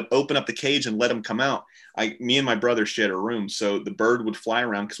soon as I would open up the cage and let him come out, me and my brother shared a room. So the bird would fly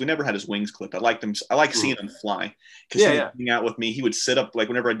around because we never had his wings clipped. I like seeing him fly because he would hang out with me. He would sit up, like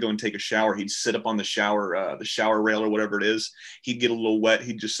whenever I'd go and take a shower, he'd sit up on the shower rail or whatever it is. He'd get a little wet.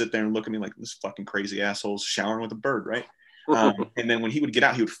 He'd just sit there and look at me like, this fucking crazy asshole's showering with a bird, right? And then when he would get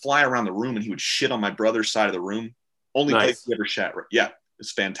out, he would fly around the room and he would shit on my brother's side of the room. Only place he ever shat. Yeah,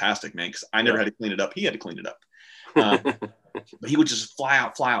 it's fantastic, man, because I never had to clean it up. He had to clean it up. But he would just fly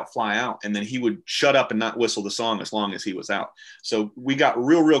out. And then he would shut up and not whistle the song as long as he was out. So we got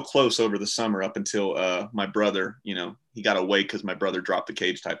real close over the summer up until my brother, he got away because my brother dropped the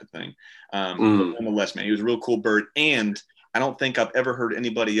cage type of thing. But nonetheless, man, he was a real cool bird. And I don't think I've ever heard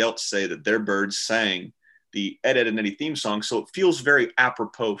anybody else say that their birds sang the Ed, Ed, and Eddy theme song. So it feels very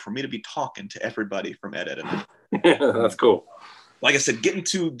apropos for me to be talking to everybody from Ed, Ed, and Eddy. That's cool. Like I said, getting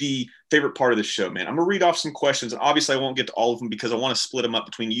to the favorite part of the show, man. I'm going to read off some questions. And obviously, I won't get to all of them because I want to split them up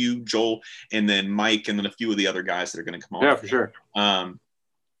between you, Joel, and then Mike, and then a few of the other guys that are going to come on. Yeah, for sure.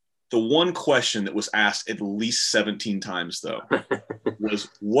 The one question that was asked at least 17 times, though, was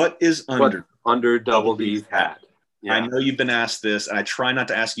what is under Double D's hat? Yeah. I know you've been asked this, and I try not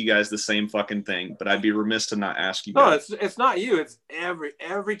to ask you guys the same fucking thing, but I'd be remiss to not ask you guys. No, it's not you. It's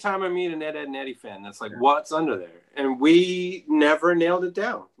every time I meet an Ed, Ed, and Eddy fan, that's like, what's under there? And we never nailed it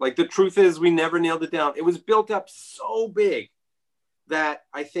down. Like, the truth is, we never nailed it down. It was built up so big that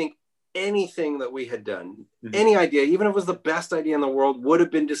I think anything that we had done, any idea, even if it was the best idea in the world, would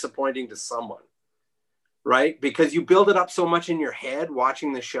have been disappointing to someone, right? Because you build it up so much in your head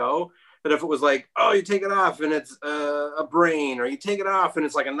watching the show that if it was like, oh, you take it off and it's a brain, or you take it off and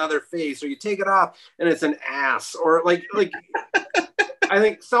it's like another face, or you take it off and it's an ass, or like I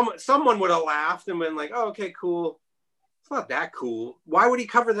think someone would have laughed and been like, oh, okay, cool. It's not that cool. Why would he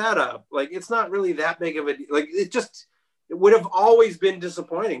cover that up? Like, it's not really that big of a, like, it would have always been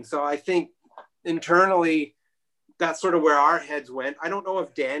disappointing. So I think internally, that's sort of where our heads went. I don't know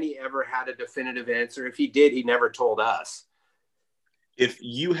if Danny ever had a definitive answer. If he did, he never told us. If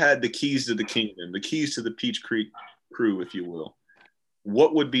you had the keys to the kingdom, the keys to the Peach Creek crew, if you will,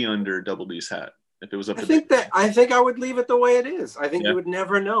 what would be under Double D's hat if it was up to I think I would leave it the way it is. I think you would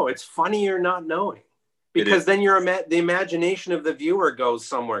never know. It's funnier not knowing, because then the imagination of the viewer goes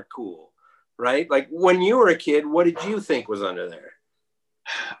somewhere cool, right? Like, when you were a kid, what did you think was under there?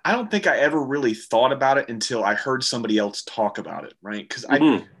 I don't think I ever really thought about it until I heard somebody else talk about it, right? Because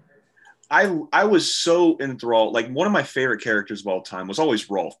I was so enthralled. Like, one of my favorite characters of all time was always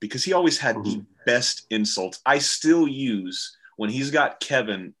Rolf, because he always had the best insults. I still use when he's got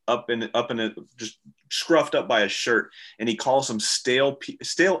Kevin up in a just scruffed up by his shirt, and he calls him stale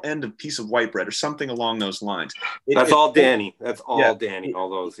end of piece of white bread or something along those lines. That's all Danny. That's all Danny. All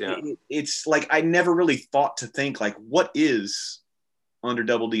those. Yeah. It's like I never really thought to think like, what is under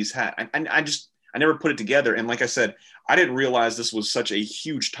Double D's hat? I never put it together. And like I said, I didn't realize this was such a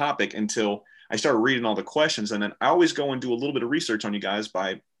huge topic until I started reading all the questions. And then I always go and do a little bit of research on you guys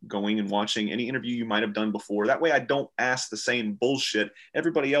by going and watching any interview you might have done before. That way I don't ask the same bullshit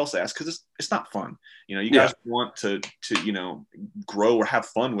everybody else asks, because it's not fun. You know, you guys want to grow or have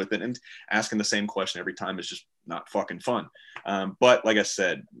fun with it, and asking the same question every time is just not fucking fun. But like I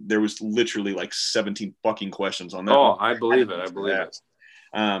said, there was literally like 17 fucking questions on that. Oh, I believe it. I believe it.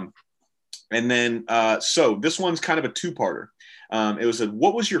 And then, so this one's kind of a two-parter. It was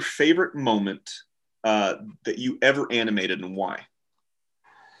what was your favorite moment that you ever animated, and why?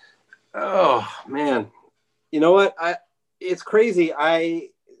 Oh, man. You know what? It's crazy.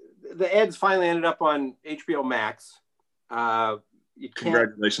 The Eds finally ended up on HBO Max. You can't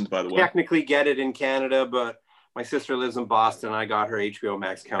Congratulations, by the way. technically get it in Canada, but my sister lives in Boston. I got her HBO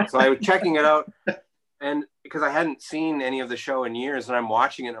Max account. So I was checking it out, and because I hadn't seen any of the show in years, and I'm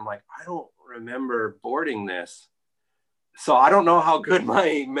watching it, and I'm like, I don't remember boarding this. So I don't know how good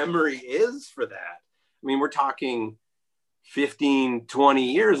my memory is for that. I mean, we're talking 15,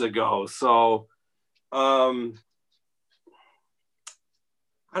 20 years ago. So I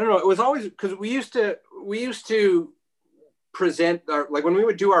don't know. It was always, because we used to present like when we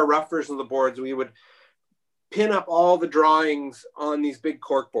would do our rough version of the boards, we would pin up all the drawings on these big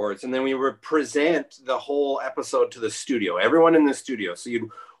cork boards, and then we would present the whole episode to the studio, everyone in the studio. So you'd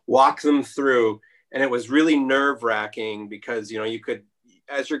walk them through, and it was really nerve-wracking because, you know, you could,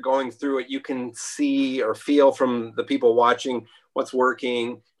 as you're going through it, you can see or feel from the people watching what's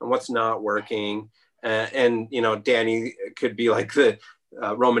working and what's not working. And, you know, Danny could be like the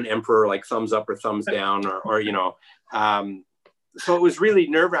Roman emperor, like thumbs up or thumbs down, or you know, so it was really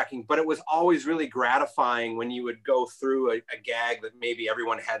nerve-wracking, but it was always really gratifying when you would go through a gag that maybe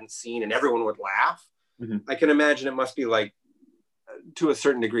everyone hadn't seen and everyone would laugh. I can imagine it must be like, to a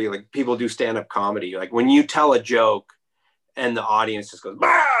certain degree, like people do stand-up comedy. Like when you tell a joke and the audience just goes,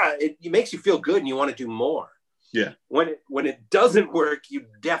 bah! It makes you feel good and you want to do more. Yeah. When it doesn't work, you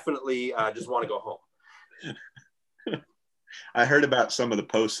definitely just want to go home. I heard about some of the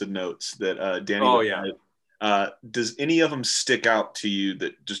Post-it notes that Danny. Oh yeah. Does any of them stick out to you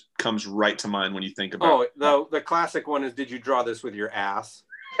that just comes right to mind when you think about? Oh, the classic one is, did you draw this with your ass?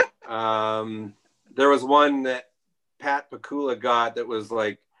 There was one that Pat Pakula got that was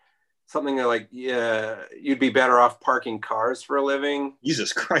like something like, yeah, you'd be better off parking cars for a living.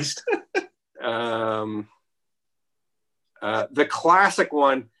 Jesus Christ. The classic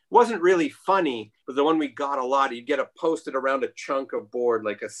one wasn't really funny, but the one we got a lot, you'd get a posted around a chunk of board,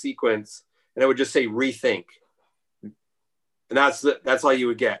 like a sequence, and it would just say rethink. And that's all you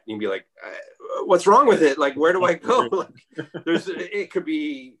would get. You'd be like, what's wrong with it? Like, where do I go? Like, it could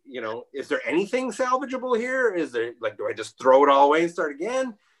be, is there anything salvageable here? Is there, like, do I just throw it all away and start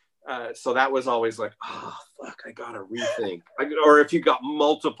again? So that was always like, oh, fuck, I got to rethink. Or if you got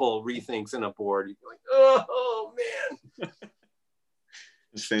multiple rethinks in a board, you'd be like, oh man.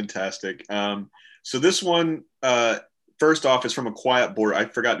 It's fantastic. So this one, first off, it's from a quiet board. I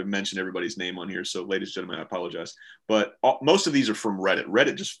forgot to mention everybody's name on here. So ladies and gentlemen, I apologize. But most of these are from Reddit.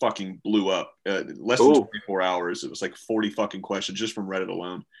 Reddit just fucking blew up. Less than 24 hours. It was like 40 fucking questions just from Reddit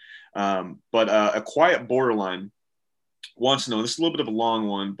alone. But a quiet borderline wants to know, this is a little bit of a long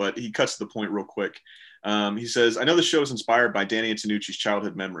one, but he cuts to the point real quick. He says, I know the show is inspired by Danny Antonucci's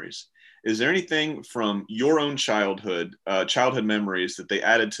childhood memories. Is there anything from your own childhood memories that they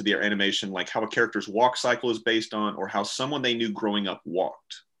added to their animation, like how a character's walk cycle is based on, or how someone they knew growing up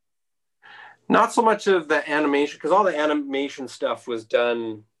walked? Not so much of the animation, because all the animation stuff was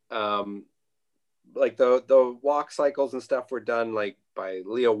done, like the walk cycles and stuff were done like by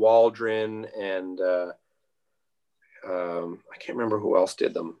Leah Waldron, and I can't remember who else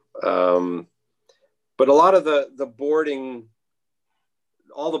did them. But a lot of the boarding,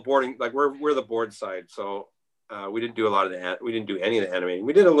 all the boarding, like we're the board side, so we didn't do a lot of we didn't do any of the animating.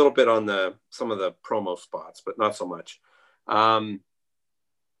 We did a little bit on some of the promo spots, but not so much. But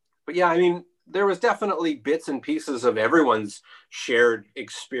yeah, I mean, there was definitely bits and pieces of everyone's shared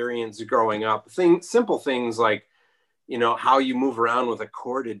experience growing up. Simple things like, how you move around with a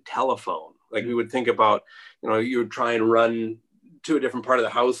corded telephone. Like we would think about, you would try and run to a different part of the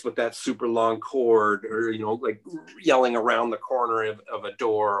house with that super long cord, or, like yelling around the corner of a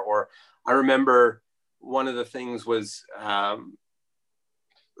door. Or I remember one of the things was a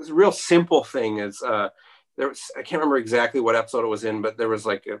real simple thing is I can't remember exactly what episode it was in, but there was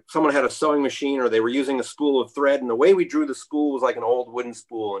like someone had a sewing machine, or they were using a spool of thread, and the way we drew the spool was like an old wooden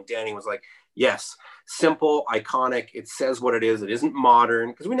spool. And Danny was like, yes, simple, iconic. It says what it is. It isn't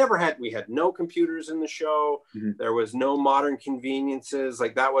modern, because we had no computers in the show. Mm-hmm. There was no modern conveniences.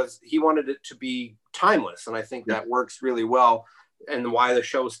 Like he wanted it to be timeless. And I think that works really well. And why the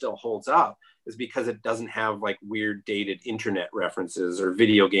show still holds up is because it doesn't have like weird dated internet references or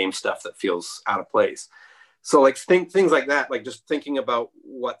video game stuff that feels out of place. So like things like that, like just thinking about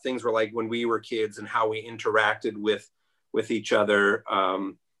what things were like when we were kids and how we interacted with each other.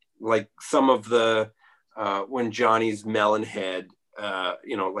 Like some of the, when Johnny's melon head,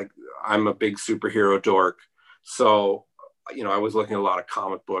 like I'm a big superhero dork. So, I was looking at a lot of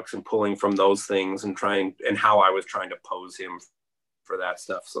comic books and pulling from those things and how I was trying to pose him for that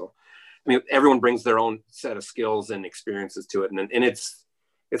stuff. So, I mean, everyone brings their own set of skills and experiences to it. And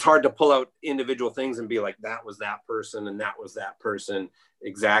it's hard to pull out individual things and be like, that was that person and that was that person.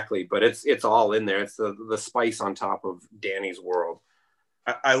 Exactly. But it's all in there. It's the spice on top of Danny's world.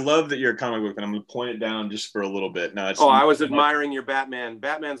 I love that you're a comic book, and I'm going to point it down just for a little bit. No, I was admiring your Batman.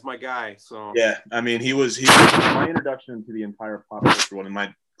 Batman's my guy. So yeah, I mean, he was my introduction to the entire pop culture world. And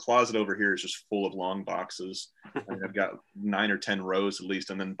my closet over here is just full of long boxes. I mean, I've got 9 or 10 rows at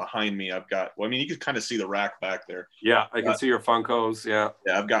least, and then behind me, I've got. Well, I mean, you can kind of see the rack back there. Yeah, I can see your Funkos. Yeah,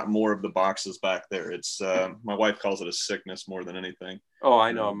 I've got more of the boxes back there. It's my wife calls it a sickness more than anything. Oh,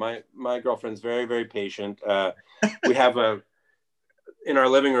 I know. My girlfriend's very, very patient. We have in our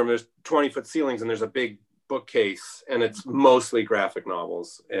living room, there's 20-foot ceilings, and there's a big bookcase, and it's mostly graphic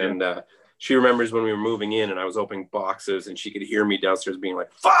novels. And she remembers when we were moving in and I was opening boxes, and she could hear me downstairs being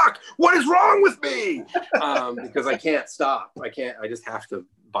like, fuck, what is wrong with me? Because I can't stop. I just have to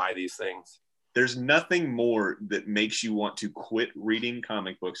buy these things. There's nothing more that makes you want to quit reading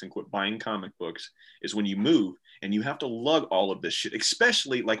comic books and quit buying comic books is when you move and you have to lug all of this shit,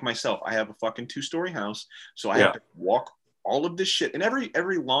 especially like myself. I have a fucking 2-story house, so I have to walk all of this shit, and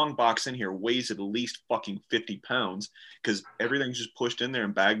every long box in here weighs at least fucking 50 pounds because everything's just pushed in there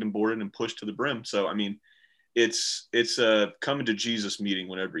and bagged and boarded and pushed to the brim. So I mean, it's a coming to Jesus meeting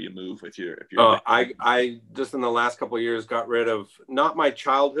whenever you move. If you're I just in the last couple of years got rid of not my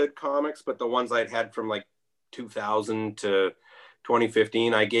childhood comics, but the ones I'd had from like 2000 to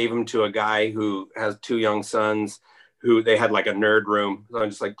 2015. I gave them to a guy who has 2 young sons who they had like a nerd room. So I'm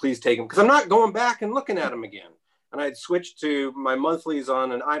just like, please take them, because I'm not going back and looking at them again. And I'd switch to my monthlies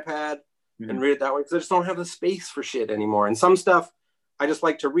on an iPad and read it that way, because I just don't have the space for shit anymore. And some stuff I just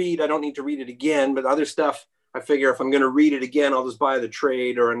like to read. I don't need to read it again. But other stuff, I figure if I'm going to read it again, I'll just buy the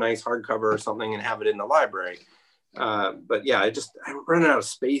trade or a nice hardcover or something and have it in the library. But yeah, I'm running out of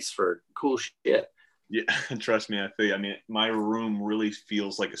space for cool shit. Yeah, trust me, I feel you. I mean, my room really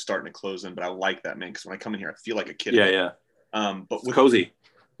feels like it's starting to close in, but I like that, man, because when I come in here, I feel like a kid. Yeah. But it's cozy.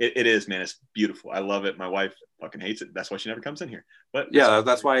 It is, man. It's beautiful. I love it. My wife fucking hates it. That's why she never comes in here. But yeah,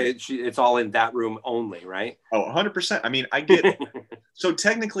 that's why it's all in that room only, right? Oh, 100%. I mean, I get so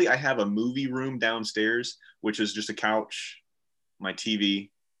technically I have a movie room downstairs, which is just a couch, my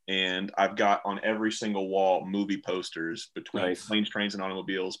TV, and I've got on every single wall movie posters between Planes, Trains, and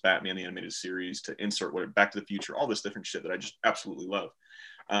Automobiles, Batman the Animated Series, to insert whatever, Back to the Future, all this different shit that I just absolutely love.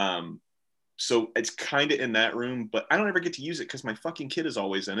 So it's kind of in that room, but I don't ever get to use it because my fucking kid is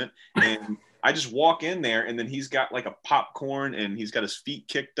always in it. And I just walk in there and then he's got like a popcorn and he's got his feet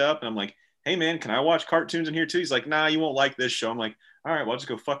kicked up. And I'm like, hey man, can I watch cartoons in here too? He's like, nah, you won't like this show. I'm like, all right, well, I'll just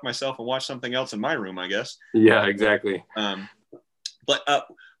go fuck myself and watch something else in my room, I guess. Yeah, exactly. But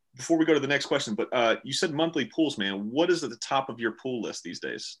before we go to the next question, but you said monthly pools, man. What is at the top of your pool list these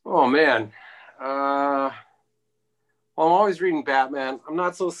days? Oh man. Well, I'm always reading Batman. I'm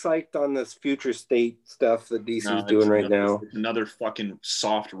not so psyched on this future state stuff that DC's doing right now. It's another fucking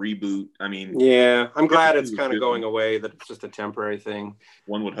soft reboot. I mean, yeah, I'm glad it's kind of going away, that it's just a temporary thing.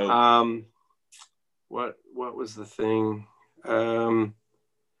 One would hope. What was the thing? I don't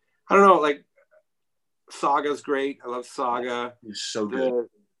know, like Saga's great. I love Saga. It's so good.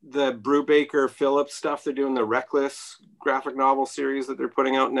 The Brubaker Phillips stuff they're doing, the Reckless graphic novel series that they're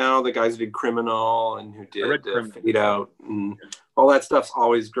putting out now, the guys who did Criminal and who did Fade Out and all that stuff's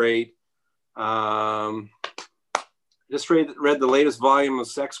always great. Just read the latest volume of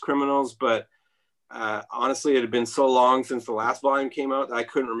Sex Criminals, but honestly it had been so long since the last volume came out that I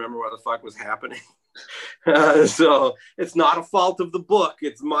couldn't remember what the fuck was happening. So it's not a fault of the book,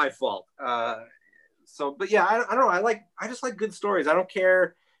 it's my fault. But yeah, I don't know, I just like good stories. I don't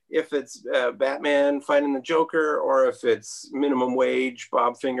care if it's Batman fighting the Joker or if it's minimum wage,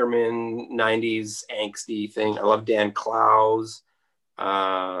 Bob Fingerman, 90s angsty thing. I love Dan Clowes.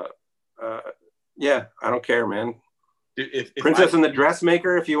 Yeah, I don't care, man. If Princess and the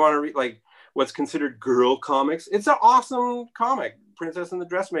Dressmaker, if you want to read like what's considered girl comics, it's an awesome comic. Princess and the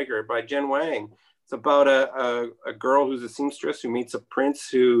Dressmaker by Jen Wang. It's about a girl who's a seamstress who meets a prince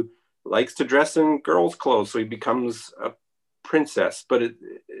who likes to dress in girls' clothes, so he becomes a princess, but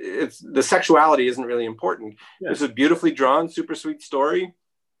it's the sexuality isn't really important. Yeah. This is beautifully drawn, super sweet story.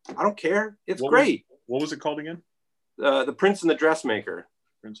 I don't care. It's great. What was it called again? The Prince and the Dressmaker.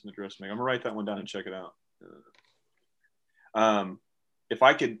 Prince and the Dressmaker. I'm gonna write that one down and check it out. If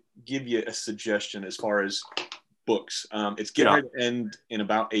I could give you a suggestion as far as books, it's getting ready to end in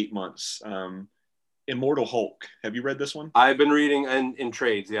about 8 months. Immortal Hulk. Have you read this one? I've been reading in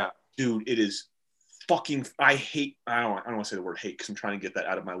trades. Yeah, dude, it is fucking. I don't want to say the word hate because I'm trying to get that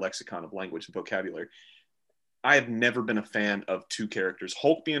out of my lexicon of language and vocabulary. I have never been a fan of two characters,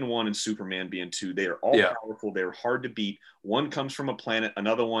 Hulk being one and Superman being two. They are all powerful. They are hard to beat. One comes from a planet.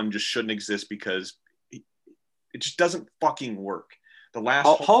 Another one just shouldn't exist because it just doesn't fucking work. The last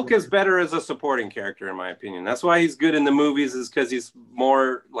Hulk is better as a supporting character, in my opinion. That's why he's good in the movies, is because he's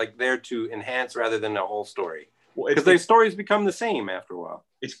more like there to enhance rather than the whole story. Because their stories become the same after a while.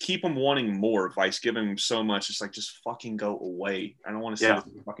 It's keep them wanting more. Vice giving him so much. It's like, just fucking go away. I don't want to see this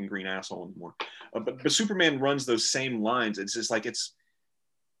fucking green asshole anymore. But Superman runs those same lines. It's just like, I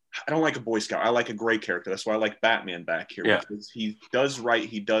don't like a Boy Scout. I like a gray character. That's why I like Batman back here. Yeah. Because he does right,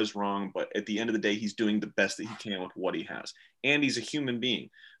 he does wrong, but at the end of the day, he's doing the best that he can with what he has. And he's a human being.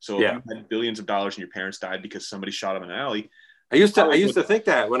 So if you had billions of dollars and your parents died because somebody shot him in an alley. I used to think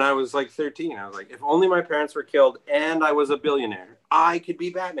that when I was like 13. I was like, if only my parents were killed and I was a billionaire, I could be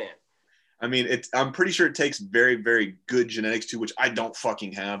Batman. I mean, I'm pretty sure it takes very, very good genetics too, which I don't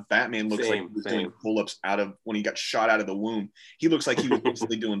fucking have. Batman looks like he was doing pull-ups when he got shot out of the womb. He looks like he was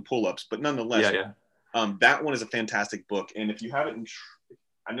basically doing pull-ups, but nonetheless, that one is a fantastic book. And if you have it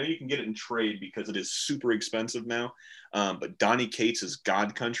I know you can get it in trade because it is super expensive now. But Donny Cates'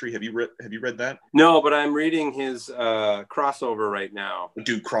 God Country. Have you read that? No, but I'm reading his crossover right now.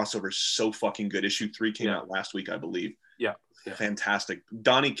 Dude, crossover is so fucking good. Issue 3 came out last week, I believe. Yeah. Fantastic.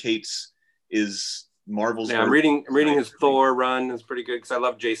 Donny Cates is Marvel's. Yeah, I'm reading his Thor run. It's pretty good because I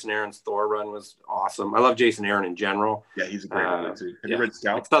love Jason Aaron's Thor run. Was awesome. I love Jason Aaron in general. Yeah, he's a great one too. Have you read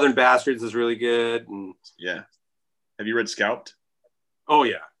Scalped? Southern Bastards is really good. And have you read Scalped? Oh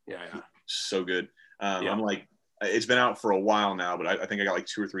yeah. So good. I'm like, it's been out for a while now, but I think I got like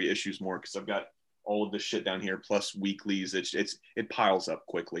 2 or 3 issues more because I've got all of this shit down here plus weeklies. It piles up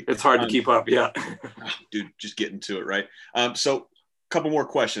quickly. It's hard to keep up. Yeah. Dude, just get into it, right? So a couple more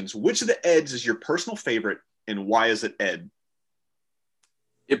questions. Which of the Eds is your personal favorite and why is it Ed?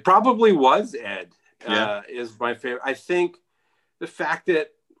 It probably was Ed. Is my favorite. I think the fact that,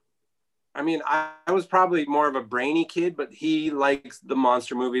 I mean, I was probably more of a brainy kid, but he likes the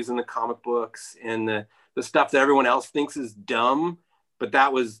monster movies and the comic books and the stuff that everyone else thinks is dumb. but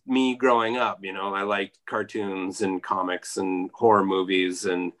that was me growing up. You know, I liked cartoons and comics and horror movies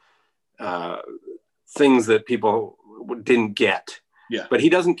and things that people didn't get. Yeah. But he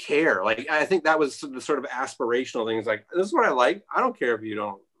doesn't care. Like, I think that was the sort of aspirational thing. It's like, this is what I like. I don't care if you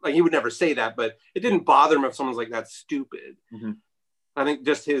don't. Like, he would never say that, but it didn't bother him if someone's like, that's stupid. Mm-hmm. I think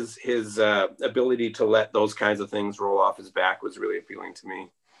just his ability to let those kinds of things roll off his back was really appealing to me.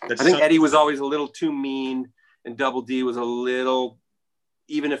 I think Eddy was always a little too mean, and Double D was a little,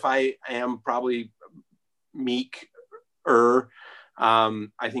 even if I am probably meek-er,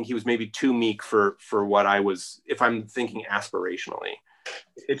 I think he was maybe too meek for what I was, if I'm thinking aspirationally.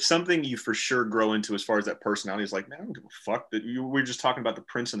 It's something you for sure grow into as far as that personality is like, man, I don't give a fuck that we're just talking about the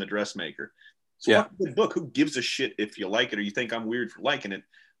Prince and the Dressmaker. It's a fucking good book. Who gives a shit if you like it or you think I'm weird for liking it?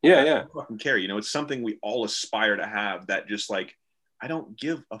 Yeah. I don't fucking care. You know, it's something we all aspire to have, that just like, I don't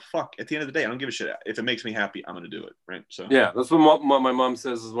give a fuck. At the end of the day, I don't give a shit. If it makes me happy, I'm going to do it. Right. So, yeah, that's what my mom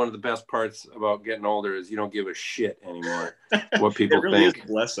says is one of the best parts about getting older is you don't give a shit anymore what people it really think. is a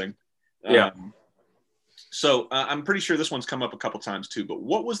blessing. Yeah. So I'm pretty sure this one's come up a couple times too, but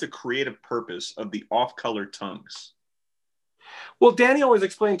what was the creative purpose of the off-color tongues? Well, Danny always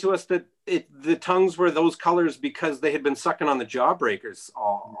explained to us that the tongues were those colors because they had been sucking on the jawbreakers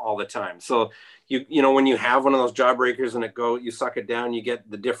all the time. So you know, when you have one of those jawbreakers and you suck it down, you get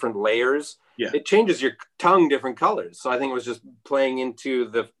the different layers. Yeah. It changes your tongue different colors. So I think it was just playing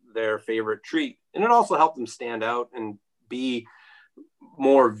into their favorite treat. And it also helped them stand out and be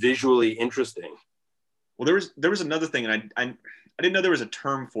more visually interesting. Well, there was another thing, and I didn't know there was a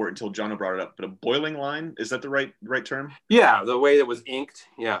term for it until John brought it up, but a boiling line, is that the right term? Yeah, the way that was inked.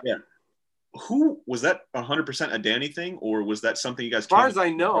 Yeah. Who was that? 100% a Danny thing, or was that something you guys? As far as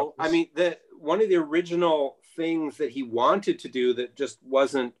I know, I mean, one of the original things that he wanted to do that just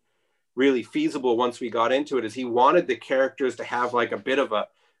wasn't really feasible once we got into it is he wanted the characters to have like a bit of a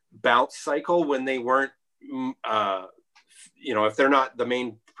bounce cycle when they weren't, you know, if they're not the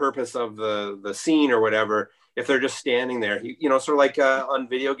main purpose of the scene or whatever. If they're just standing there, you know, sort of like on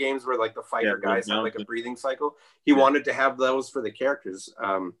video games where like the fighter guys have like a breathing cycle. He wanted to have those for the characters.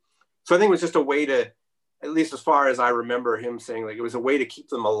 So I think it was just a way to, at least as far as I remember him saying, like it was a way to keep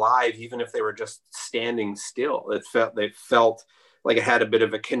them alive, even if they were just standing still. They felt like it had a bit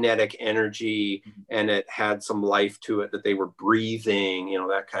of a kinetic energy and it had some life to it, that they were breathing, you know,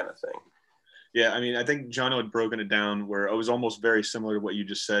 that kind of thing. Yeah, I mean, I think Jono had broken it down where it was almost very similar to what you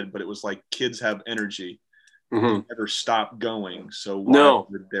just said, but it was like kids have energy. Mm-hmm. Never stop going. So why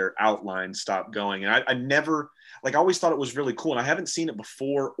would their outline stop going? And I never, like, I always thought it was really cool. And I haven't seen it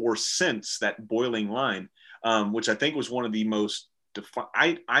before or since that boiling line, which I think was one of the most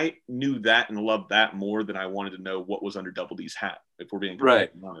I knew that and loved that more than I wanted to know what was under Double D's hat, if we're being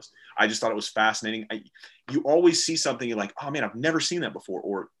completely honest. I just thought it was fascinating. You always see something, you're like, oh man, I've never seen that before,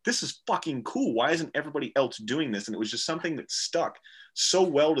 or this is fucking cool. Why isn't everybody else doing this? And it was just something that stuck so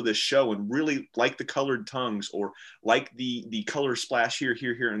well to this show, and really, like the colored tongues or like the color splash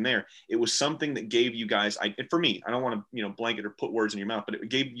here, and there. It was something that gave you guys, for me, I don't want to, blanket or put words in your mouth, but it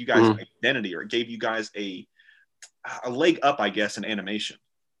gave you guys identity, or it gave you guys a leg up, I guess, in animation.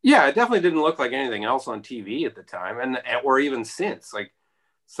 Yeah, it definitely didn't look like anything else on TV at the time, or even since. Like,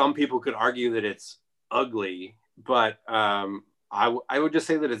 some people could argue that it's ugly, but I would just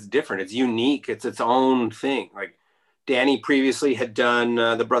say that it's different. It's unique. It's its own thing. Like, Danny previously had done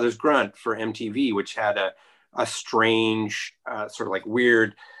The Brothers Grunt for MTV, which had a strange, sort of like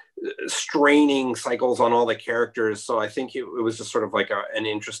weird straining cycles on all the characters. So I think it was just sort of like an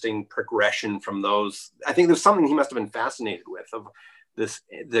interesting progression from those. I think there's something he must have been fascinated with, of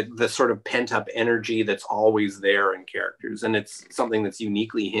the sort of pent up energy that's always there in characters. And it's something that's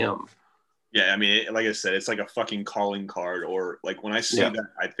uniquely him. Yeah. I mean, like I said, it's like a fucking calling card, or like when I see that,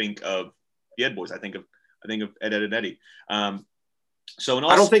 I think of the Ed Boys. I think of Ed, Ed, and Eddy. So in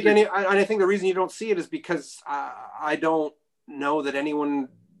all I think the reason you don't see it is because I don't know that anyone,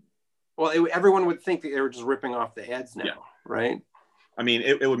 everyone would think that they were just ripping off the Eds now, right? I mean,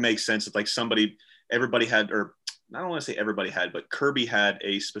 it would make sense if like everybody had, or I don't want to say everybody had, but Kirby had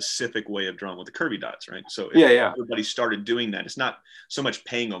a specific way of drawing with the Kirby dots, right? So if everybody started doing that, it's not so much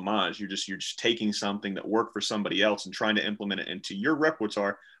paying homage. You're just taking something that worked for somebody else and trying to implement it into your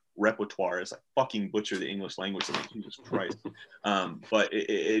repertoire is like fucking butcher the English language. I mean, Jesus Christ. But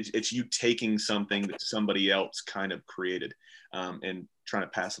it's you taking something that somebody else kind of created and trying to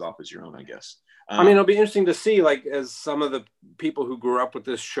pass it off as your own, I guess. I mean, it'll be interesting to see, like, as some of the people who grew up with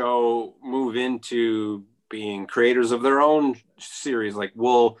this show move into being creators of their own series, like,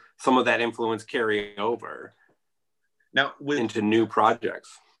 will some of that influence carry over now into new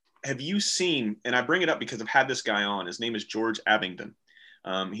projects? Have you seen, and I bring it up because I've had this guy on, his name is George Abingdon.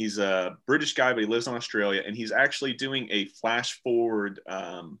 He's a British guy, but he lives in Australia, and he's actually doing a flash forward,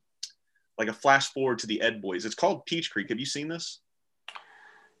 like a flash forward to the Ed Boys. It's called Peach Creek. Have you seen this?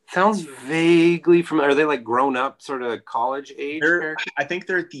 Sounds vaguely familiar. Are they like grown up, sort of college age characters? I think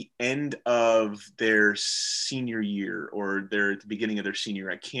they're at the end of their senior year, or they're at the beginning of their senior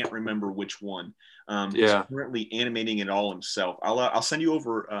year. I can't remember which one. He's currently animating it all himself. I'll send you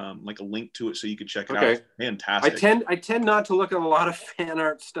over like a link to it so you can check it out. It's fantastic. I tend not to look at a lot of fan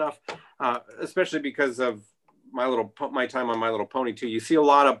art stuff, especially because of my time on My Little Pony too. You see a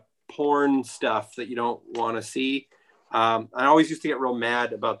lot of porn stuff that you don't want to see. I always used to get real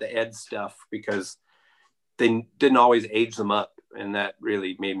mad about the Ed stuff because they didn't always age them up, and that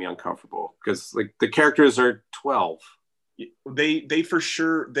really made me uncomfortable because like the characters are 12. They for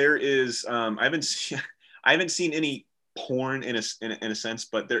sure. There is I haven't seen any porn in a sense,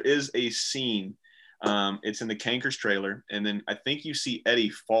 but there is a scene. It's in the Cankers trailer, and then I think you see Eddy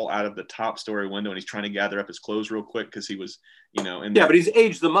fall out of the top story window, and he's trying to gather up his clothes real quick because he was, but he's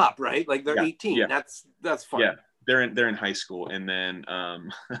aged them up, right? Like they're 18. Yeah. That's fine. Yeah. They're in high school, and then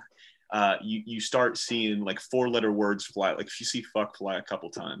you start seeing like 4-letter words fly. Like if you see fuck fly a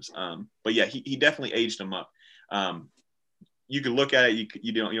couple times. But yeah, he definitely aged them up. You could look at it.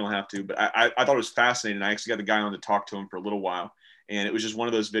 You don't have to. But I thought it was fascinating. I actually got the guy on to talk to him for a little while, and it was just one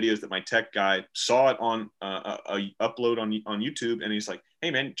of those videos that my tech guy saw it on a upload on YouTube, and he's like, "Hey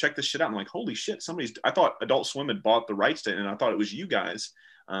man, check this shit out." I'm like, "Holy shit! I thought Adult Swim had bought the rights to it, and I thought it was you guys."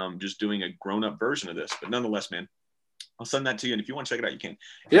 Just doing a grown-up version of this, but nonetheless, man, I'll send that to you, and if you want to check it out, you can.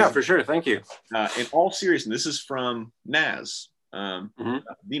 Yeah, for sure. Thank you. In all seriousness, this is from Naz, not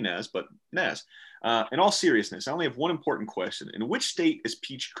the Naz, but Naz. In all seriousness, I only have one important question: in which state is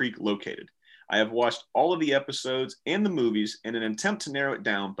Peach Creek located? I have watched all of the episodes and the movies in an attempt to narrow it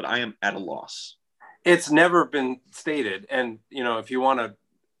down, but I am at a loss. It's never been stated, and if you want to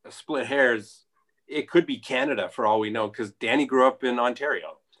split hairs, it could be Canada for all we know, because Danny grew up in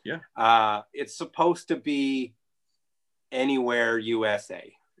Ontario. Yeah. It's supposed to be anywhere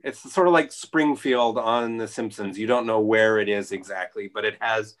USA. It's sort of like Springfield on The Simpsons. You don't know where it is exactly, but it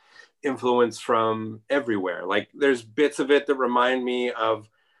has influence from everywhere. Like there's bits of it that remind me of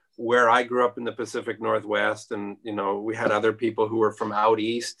where I grew up in the Pacific Northwest. And, we had other people who were from out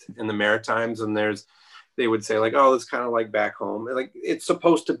east in the Maritimes, and they would say like, oh, it's kind of like back home. Like it's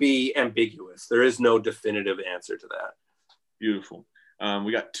supposed to be ambiguous. There is no definitive answer to that. Beautiful.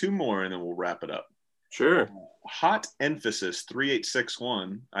 We got 2 more and then we'll wrap it up. Sure. Hot Emphasis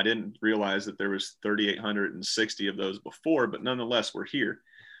 3861. I didn't realize that there was 3,860 of those before, but nonetheless, we're here.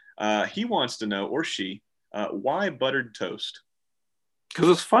 He wants to know, or she, why buttered toast? Because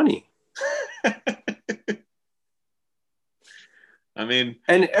it's funny. I mean,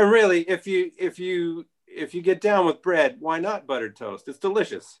 and really, if you get down with bread, why not buttered toast? It's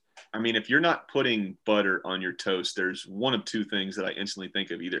delicious. I mean, if you're not putting butter on your toast, there's one of 2 things that I instantly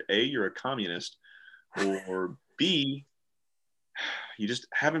think of. Either A, you're a communist, or B, you just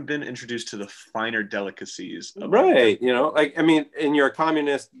haven't been introduced to the finer delicacies. Right. And you're a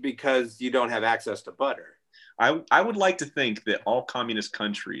communist because you don't have access to butter. I would like to think that all communist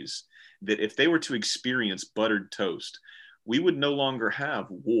countries, that if they were to experience buttered toast, we would no longer have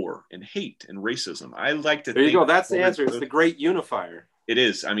war and hate and racism. I like to think. There you go. That's the answer. It's the great unifier. It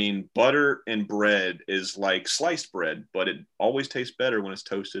is. I mean, butter and bread is like sliced bread, but it always tastes better when it's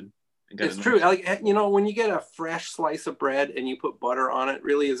toasted. It's true. Like, when you get a fresh slice of bread and you put butter on it,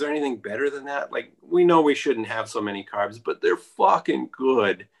 really, is there anything better than that? Like, we know we shouldn't have so many carbs, but they're fucking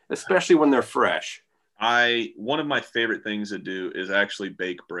good, especially when they're fresh. One of my favorite things to do is actually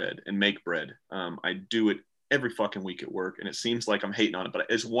bake bread and make bread. I do it every fucking week at work, and it seems like I'm hating on it, but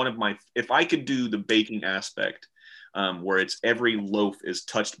it's one of my, if I could do the baking aspect, where it's every loaf is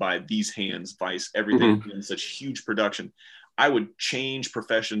touched by these hands, vice everything in such huge production, I would change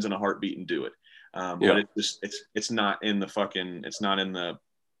professions in a heartbeat and do it. But it's not in the fucking, it's not in the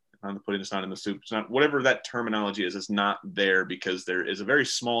pudding, it's not in the soup, it's not, whatever that terminology is, it's not there, because there is a very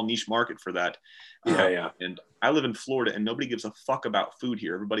small niche market for that. And I live in Florida, and nobody gives a fuck about food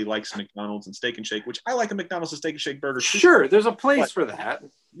here. Everybody likes McDonald's and Steak and Shake, which I like a McDonald's and Steak and Shake burger too. Sure, there's a place for that.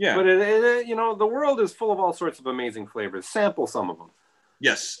 Yeah. But the world is full of all sorts of amazing flavors. Sample some of them.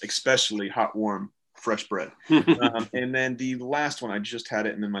 Yes, especially hot, warm, fresh bread. And then the last one, I just had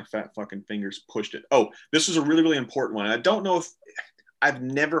it, and then my fat fucking fingers pushed it. Oh, this was a really, really important one. I don't know if I've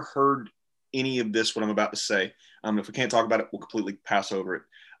never heard any of this, what I'm about to say. If we can't talk about it, we'll completely pass over it.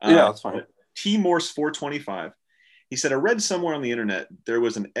 Yeah, that's fine. T Morse 425. He said, I read somewhere on the internet there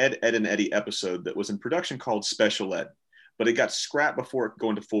was an Ed, and Eddy episode that was in production called Special Ed, but it got scrapped before it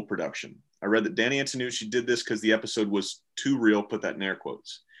going to full production. I read that Danny Antonucci did this because the episode was too real, put that in air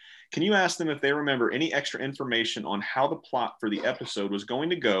quotes. Can you ask them if they remember any extra information on how the plot for the episode was going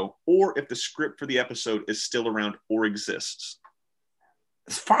to go, or if the script for the episode is still around or exists?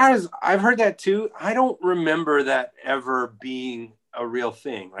 As far as I've heard that too, I don't remember that ever being a real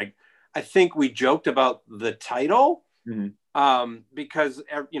thing. Like, I think we joked about the title, because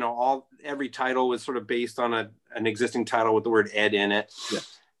every title was sort of based on an existing title with the word Ed in it. Yeah.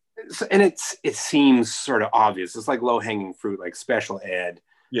 So, and it seems sort of obvious. It's like low hanging fruit, like special ed.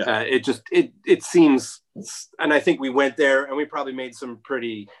 Yeah. It seems, and I think we went there and we probably made some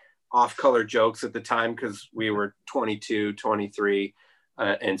pretty off color jokes at the time because we were 22, 23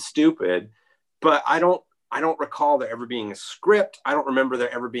 and stupid, but I don't recall there ever being a script. I don't remember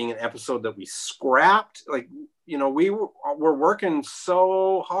there ever being an episode that we scrapped. Like, we were working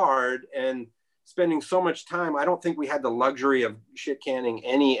so hard and spending so much time. I don't think we had the luxury of shit canning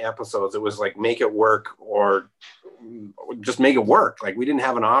any episodes. It was like, make it work or just make it work. Like, we didn't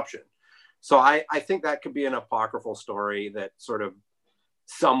have an option. So I think that could be an apocryphal story that sort of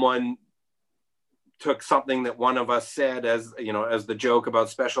someone took something that one of us said as the joke about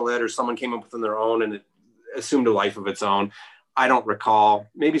special ed, or someone came up with on their own and it assumed a life of its own. I don't recall.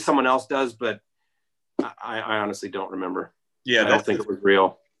 Maybe someone else does, but I honestly don't remember. Yeah, I don't think it was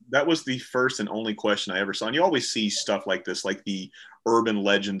real. That was the first and only question I ever saw. And you always see stuff like this, like the urban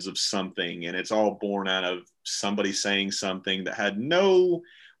legends of something, and it's all born out of somebody saying something that had no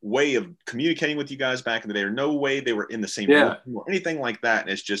way of communicating with you guys back in the day, or no way they were in the same room or anything like that.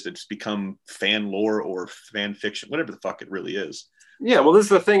 And it's become fan lore or fan fiction, whatever the fuck it really is. Yeah, well, this is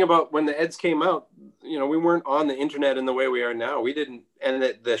the thing about when the Eds came out. We weren't on the internet in the way we are now. We didn't,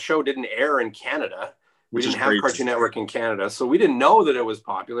 and the show didn't air in Canada. We didn't have Cartoon Network in Canada, so we didn't know that it was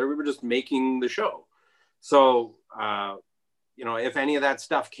popular. We were just making the show. So, if any of that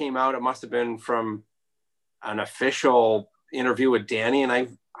stuff came out, it must have been from an official interview with Danny. And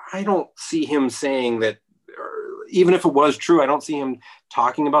I don't see him saying that, or even if it was true, I don't see him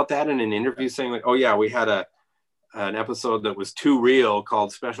talking about that in an interview saying like, oh yeah, we had an episode that was too real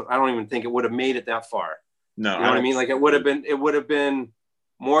called Special. I don't even think it would have made it that far. No, you know what I mean? Like, it would have been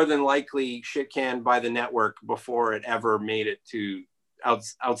more than likely shit canned by the network before it ever made it to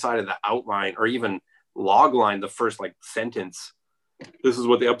outside of the outline or even log line, the first like sentence. This is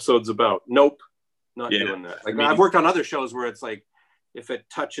what the episode's about. Nope, not doing that. Like, I've worked on other shows where it's like, if it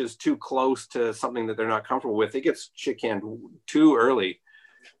touches too close to something that they're not comfortable with, it gets shit canned too early.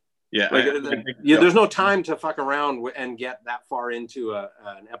 Yeah, like, there's no time to fuck around and get that far into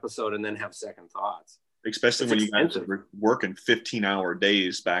an episode and then have second thoughts. Especially when you guys were working 15-hour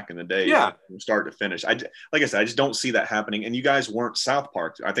days back in the day, from start to finish. Like I said, I just don't see that happening. And you guys weren't South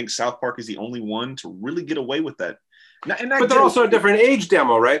Park. I think South Park is the only one to really get away with that. But they're also a different age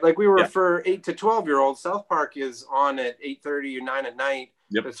demo, right? Like, we were for 8 to 12-year-olds. South Park is on at 8:30 or 9 at night.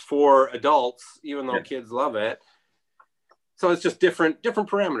 Yep. It's for adults, even though kids love it. So it's just different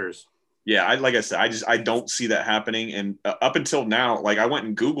parameters. Yeah, like I said, I don't see that happening. And up until now, like, I went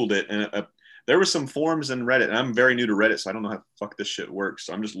and Googled it, and there were some forums in Reddit, and I'm very new to Reddit, so I don't know how the fuck this shit works.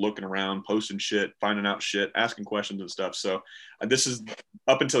 So I'm just looking around, posting shit, finding out shit, asking questions and stuff. So this is,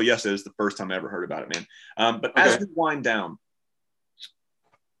 up until yesterday, is the first time I ever heard about it, man. But as we wind down,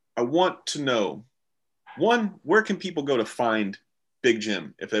 I want to know, one, where can people go to find Big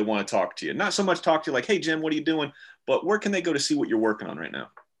Jim if they want to talk to you? Not so much talk to you like, hey, Jim, what are you doing? But where can they go to see what you're working on right now?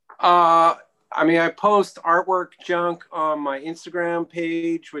 I post artwork junk on my Instagram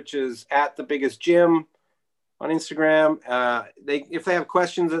page, which is @thebiggestgym on Instagram. If they have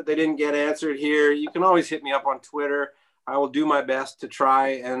questions that they didn't get answered here, you can always hit me up on Twitter. I will do my best to try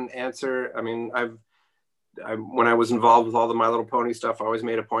and answer. I mean, when I was involved with all the My Little Pony stuff, I always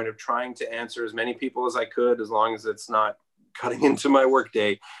made a point of trying to answer as many people as I could, as long as it's not cutting into my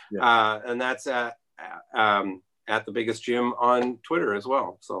workday. And that's at the Biggest Gym on Twitter as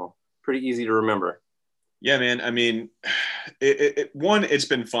well. So pretty easy to remember. Yeah, man. I mean, one, it's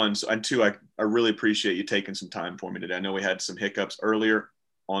been fun. So, and two, I really appreciate you taking some time for me today. I know we had some hiccups earlier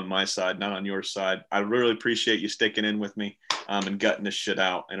on my side, not on your side. I really appreciate you sticking in with me and gutting this shit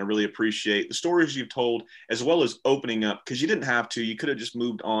out. And I really appreciate the stories you've told, as well as opening up, because you didn't have to. You could have just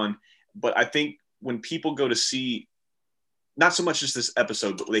moved on. But I think when people go to see, not so much just this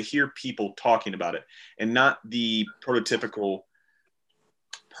episode, but they hear people talking about it, and not the prototypical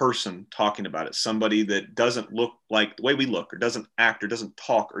person talking about it, somebody that doesn't look like the way we look, or doesn't act, or doesn't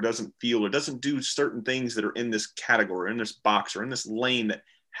talk, or doesn't feel, or doesn't do certain things that are in this category, or in this box, or in this lane that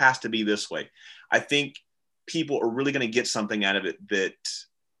has to be this way. I think people are really going to get something out of it that,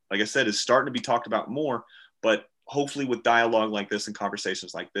 like I said, is starting to be talked about more, but hopefully with dialogue like this and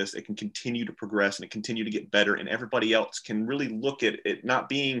conversations like this, it can continue to progress and it continue to get better. And everybody else can really look at it not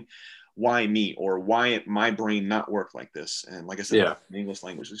being why me or why my brain not work like this. And like I said, in English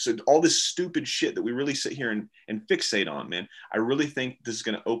language, so all this stupid shit that we really sit here and fixate on, man, I really think this is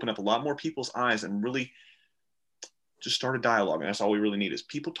going to open up a lot more people's eyes and really just start a dialogue. And that's all we really need is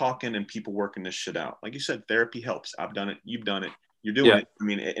people talking and people working this shit out. Like you said, therapy helps. I've done it. You've done it. You're doing it. I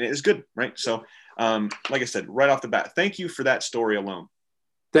mean, and it's good, right? So like I said, right off the bat, thank you for that story alone.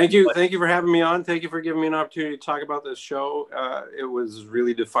 Thank you. Thank you for having me on. Thank you for giving me an opportunity to talk about this show. It was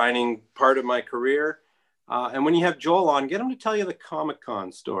really defining part of my career. And when you have Joel on, get him to tell you the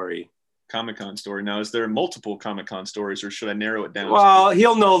Comic-Con story. Comic-Con story. Now, is there multiple Comic-Con stories or should I narrow it down? Well,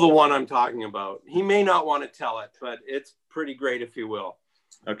 he'll know the one I'm talking about. He may not want to tell it, but it's pretty great if he will.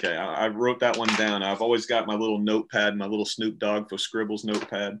 Okay. I wrote that one down. I've always got my little notepad, my little Snoop Dogg for Scribbles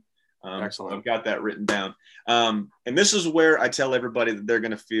notepad. Excellent. So I've got that written down. And this is where I tell everybody that they're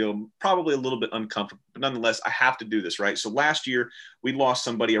going to feel probably a little bit uncomfortable, but nonetheless, I have to do this, right? So last year we lost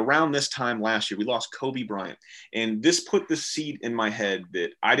somebody around this time last year, we lost Kobe Bryant. And this put the seed in my head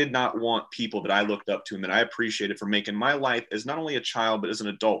that I did not want people that I looked up to and that I appreciated for making my life as not only a child, but as an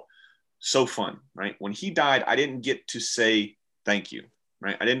adult, so fun, right? When he died, I didn't get to say thank you,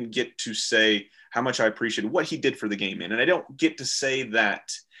 right? I didn't get to say how much I appreciated what he did for the game, man. And I don't get to say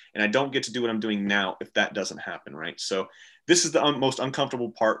that. And I don't get to do what I'm doing now if that doesn't happen, right? So this is the most uncomfortable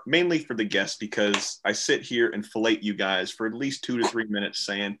part, mainly for the guests, because I sit here and fillet you guys for at least 2 to 3 minutes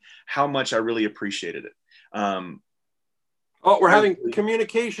saying how much I really appreciated it. We're having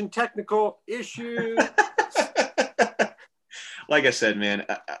communication technical issues. Like I said, man,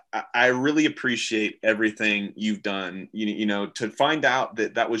 I really appreciate everything you've done. You know, to find out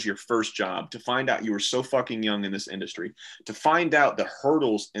that that was your first job, to find out you were so fucking young in this industry, to find out the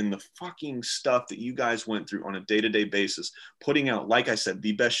hurdles and the fucking stuff that you guys went through on a day-to-day basis, putting out, like I said,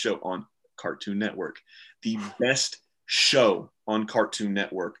 the best show on Cartoon Network, the best show on Cartoon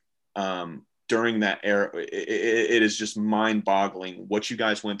Network during that era. It is just mind-boggling what you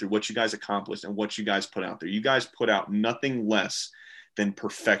guys went through, what you guys accomplished, and what you guys put out there. You guys put out nothing less than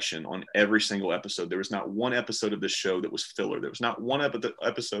perfection on every single episode. There was not one episode of this show that was filler. There was not one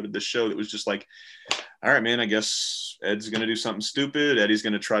episode of this show that was just like, all right, man, I guess Ed's going to do something stupid. Eddie's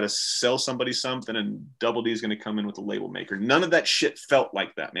going to try to sell somebody something, and Double D is going to come in with a label maker. None of that shit felt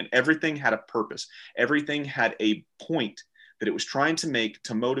like that, man. Everything had a purpose. Everything had a point that it was trying to make,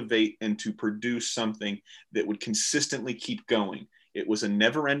 to motivate and to produce something that would consistently keep going. It was a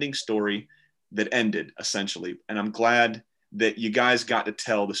never-ending story that ended, essentially. And I'm glad that you guys got to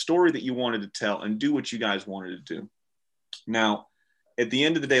tell the story that you wanted to tell and do what you guys wanted to do. Now, at the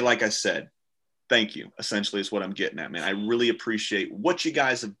end of the day, like I said, thank you, essentially, is what I'm getting at, man. I really appreciate what you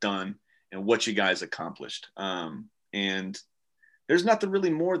guys have done and what you guys accomplished. And there's nothing really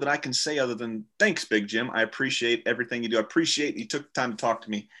more that I can say other than thanks, Big Jim. I appreciate everything you do. I appreciate you took the time to talk to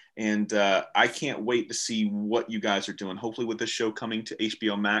me. And I can't wait to see what you guys are doing. Hopefully with this show coming to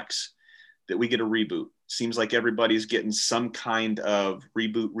HBO Max, that we get a reboot. Seems like everybody's getting some kind of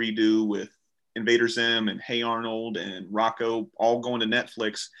reboot, redo with Invader Zim and Hey Arnold and Rocco all going to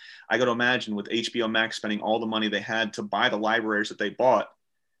Netflix. I got to imagine with HBO Max spending all the money they had to buy the libraries that they bought,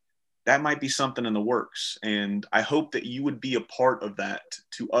 that might be something in the works. And I hope that you would be a part of that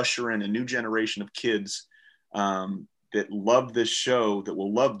to usher in a new generation of kids that love this show, that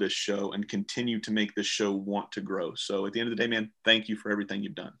will love this show and continue to make this show want to grow. So at the end of the day, man, thank you for everything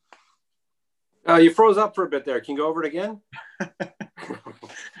you've done. You froze up for a bit there. Can you go over it again?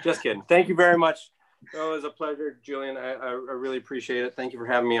 Just kidding. Thank you very much. It was a pleasure, Julian. I really appreciate it. Thank you for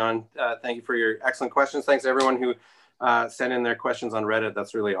having me on. Thank you for your excellent questions. Thanks to everyone who sent in their questions on Reddit.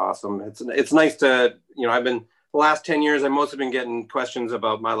 That's really awesome. It's nice to, I've been, the last 10 years, I've mostly been getting questions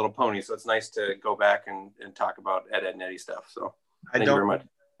about My Little Pony. So it's nice to go back and talk about Ed and Eddy stuff. So thank you very much.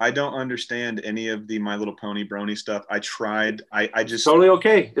 I don't understand any of the My Little Pony brony stuff. I tried. I just totally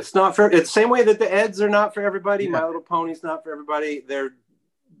okay. It's not for. It's the same way that the Eds are not for everybody. Yeah. My Little Pony's not for everybody. They're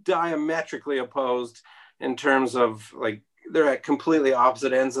diametrically opposed in terms of like they're at completely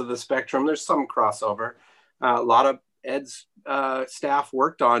opposite ends of the spectrum. There's some crossover. A lot of Ed's staff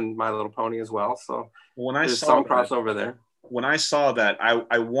worked on My Little Pony as well. So when I there's saw some that, crossover there. When I saw that,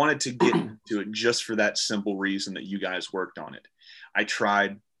 I wanted to get into it just for that simple reason that you guys worked on it. I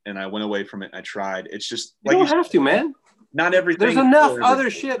tried. And I went away from it. I tried. It's just like you don't have to, man. Not everything. There's enough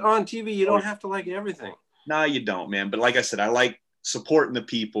other shit on TV. You don't have to like everything. No, you don't, man. But like I said, I like supporting the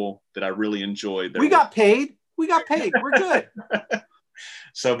people that I really enjoy. We got paid. We're good.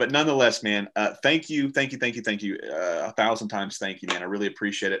 So, but nonetheless, man, thank you. 1,000 times thank you, man. I really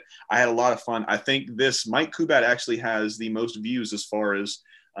appreciate it. I had a lot of fun. I think this Mike Kubat actually has the most views as far as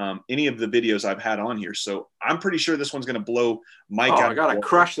any of the videos I've had on here. So I'm pretty sure this one's going to blow Mike out. I got to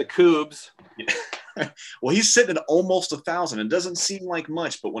crush the Coobs. Yeah. Well, he's sitting at almost 1,000. It doesn't seem like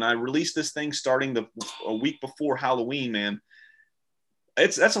much, but when I released this thing starting a week before Halloween, man,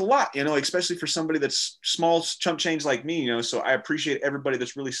 that's a lot, especially for somebody that's small chump change like me, so I appreciate everybody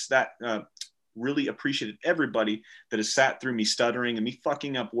that's really appreciated everybody that has sat through me stuttering and me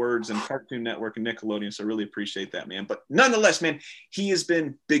fucking up words and Cartoon Network and Nickelodeon. So I really appreciate that, man. But nonetheless, man, he has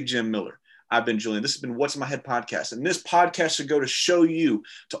been Big Jim Miller. I've been Julian. This has been What's in My Head podcast. And this podcast should go to show you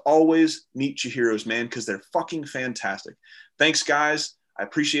to always meet your heroes, man, because they're fucking fantastic. Thanks, guys. I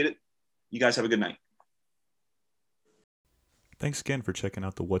appreciate it. You guys have a good night. Thanks again for checking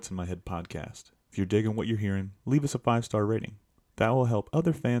out the What's in My Head podcast. If you're digging what you're hearing, leave us a 5-star rating. That will help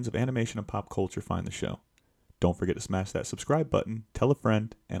other fans of animation and pop culture find the show. Don't forget to smash that subscribe button, tell a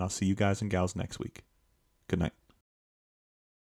friend, and I'll see you guys and gals next week. Good night.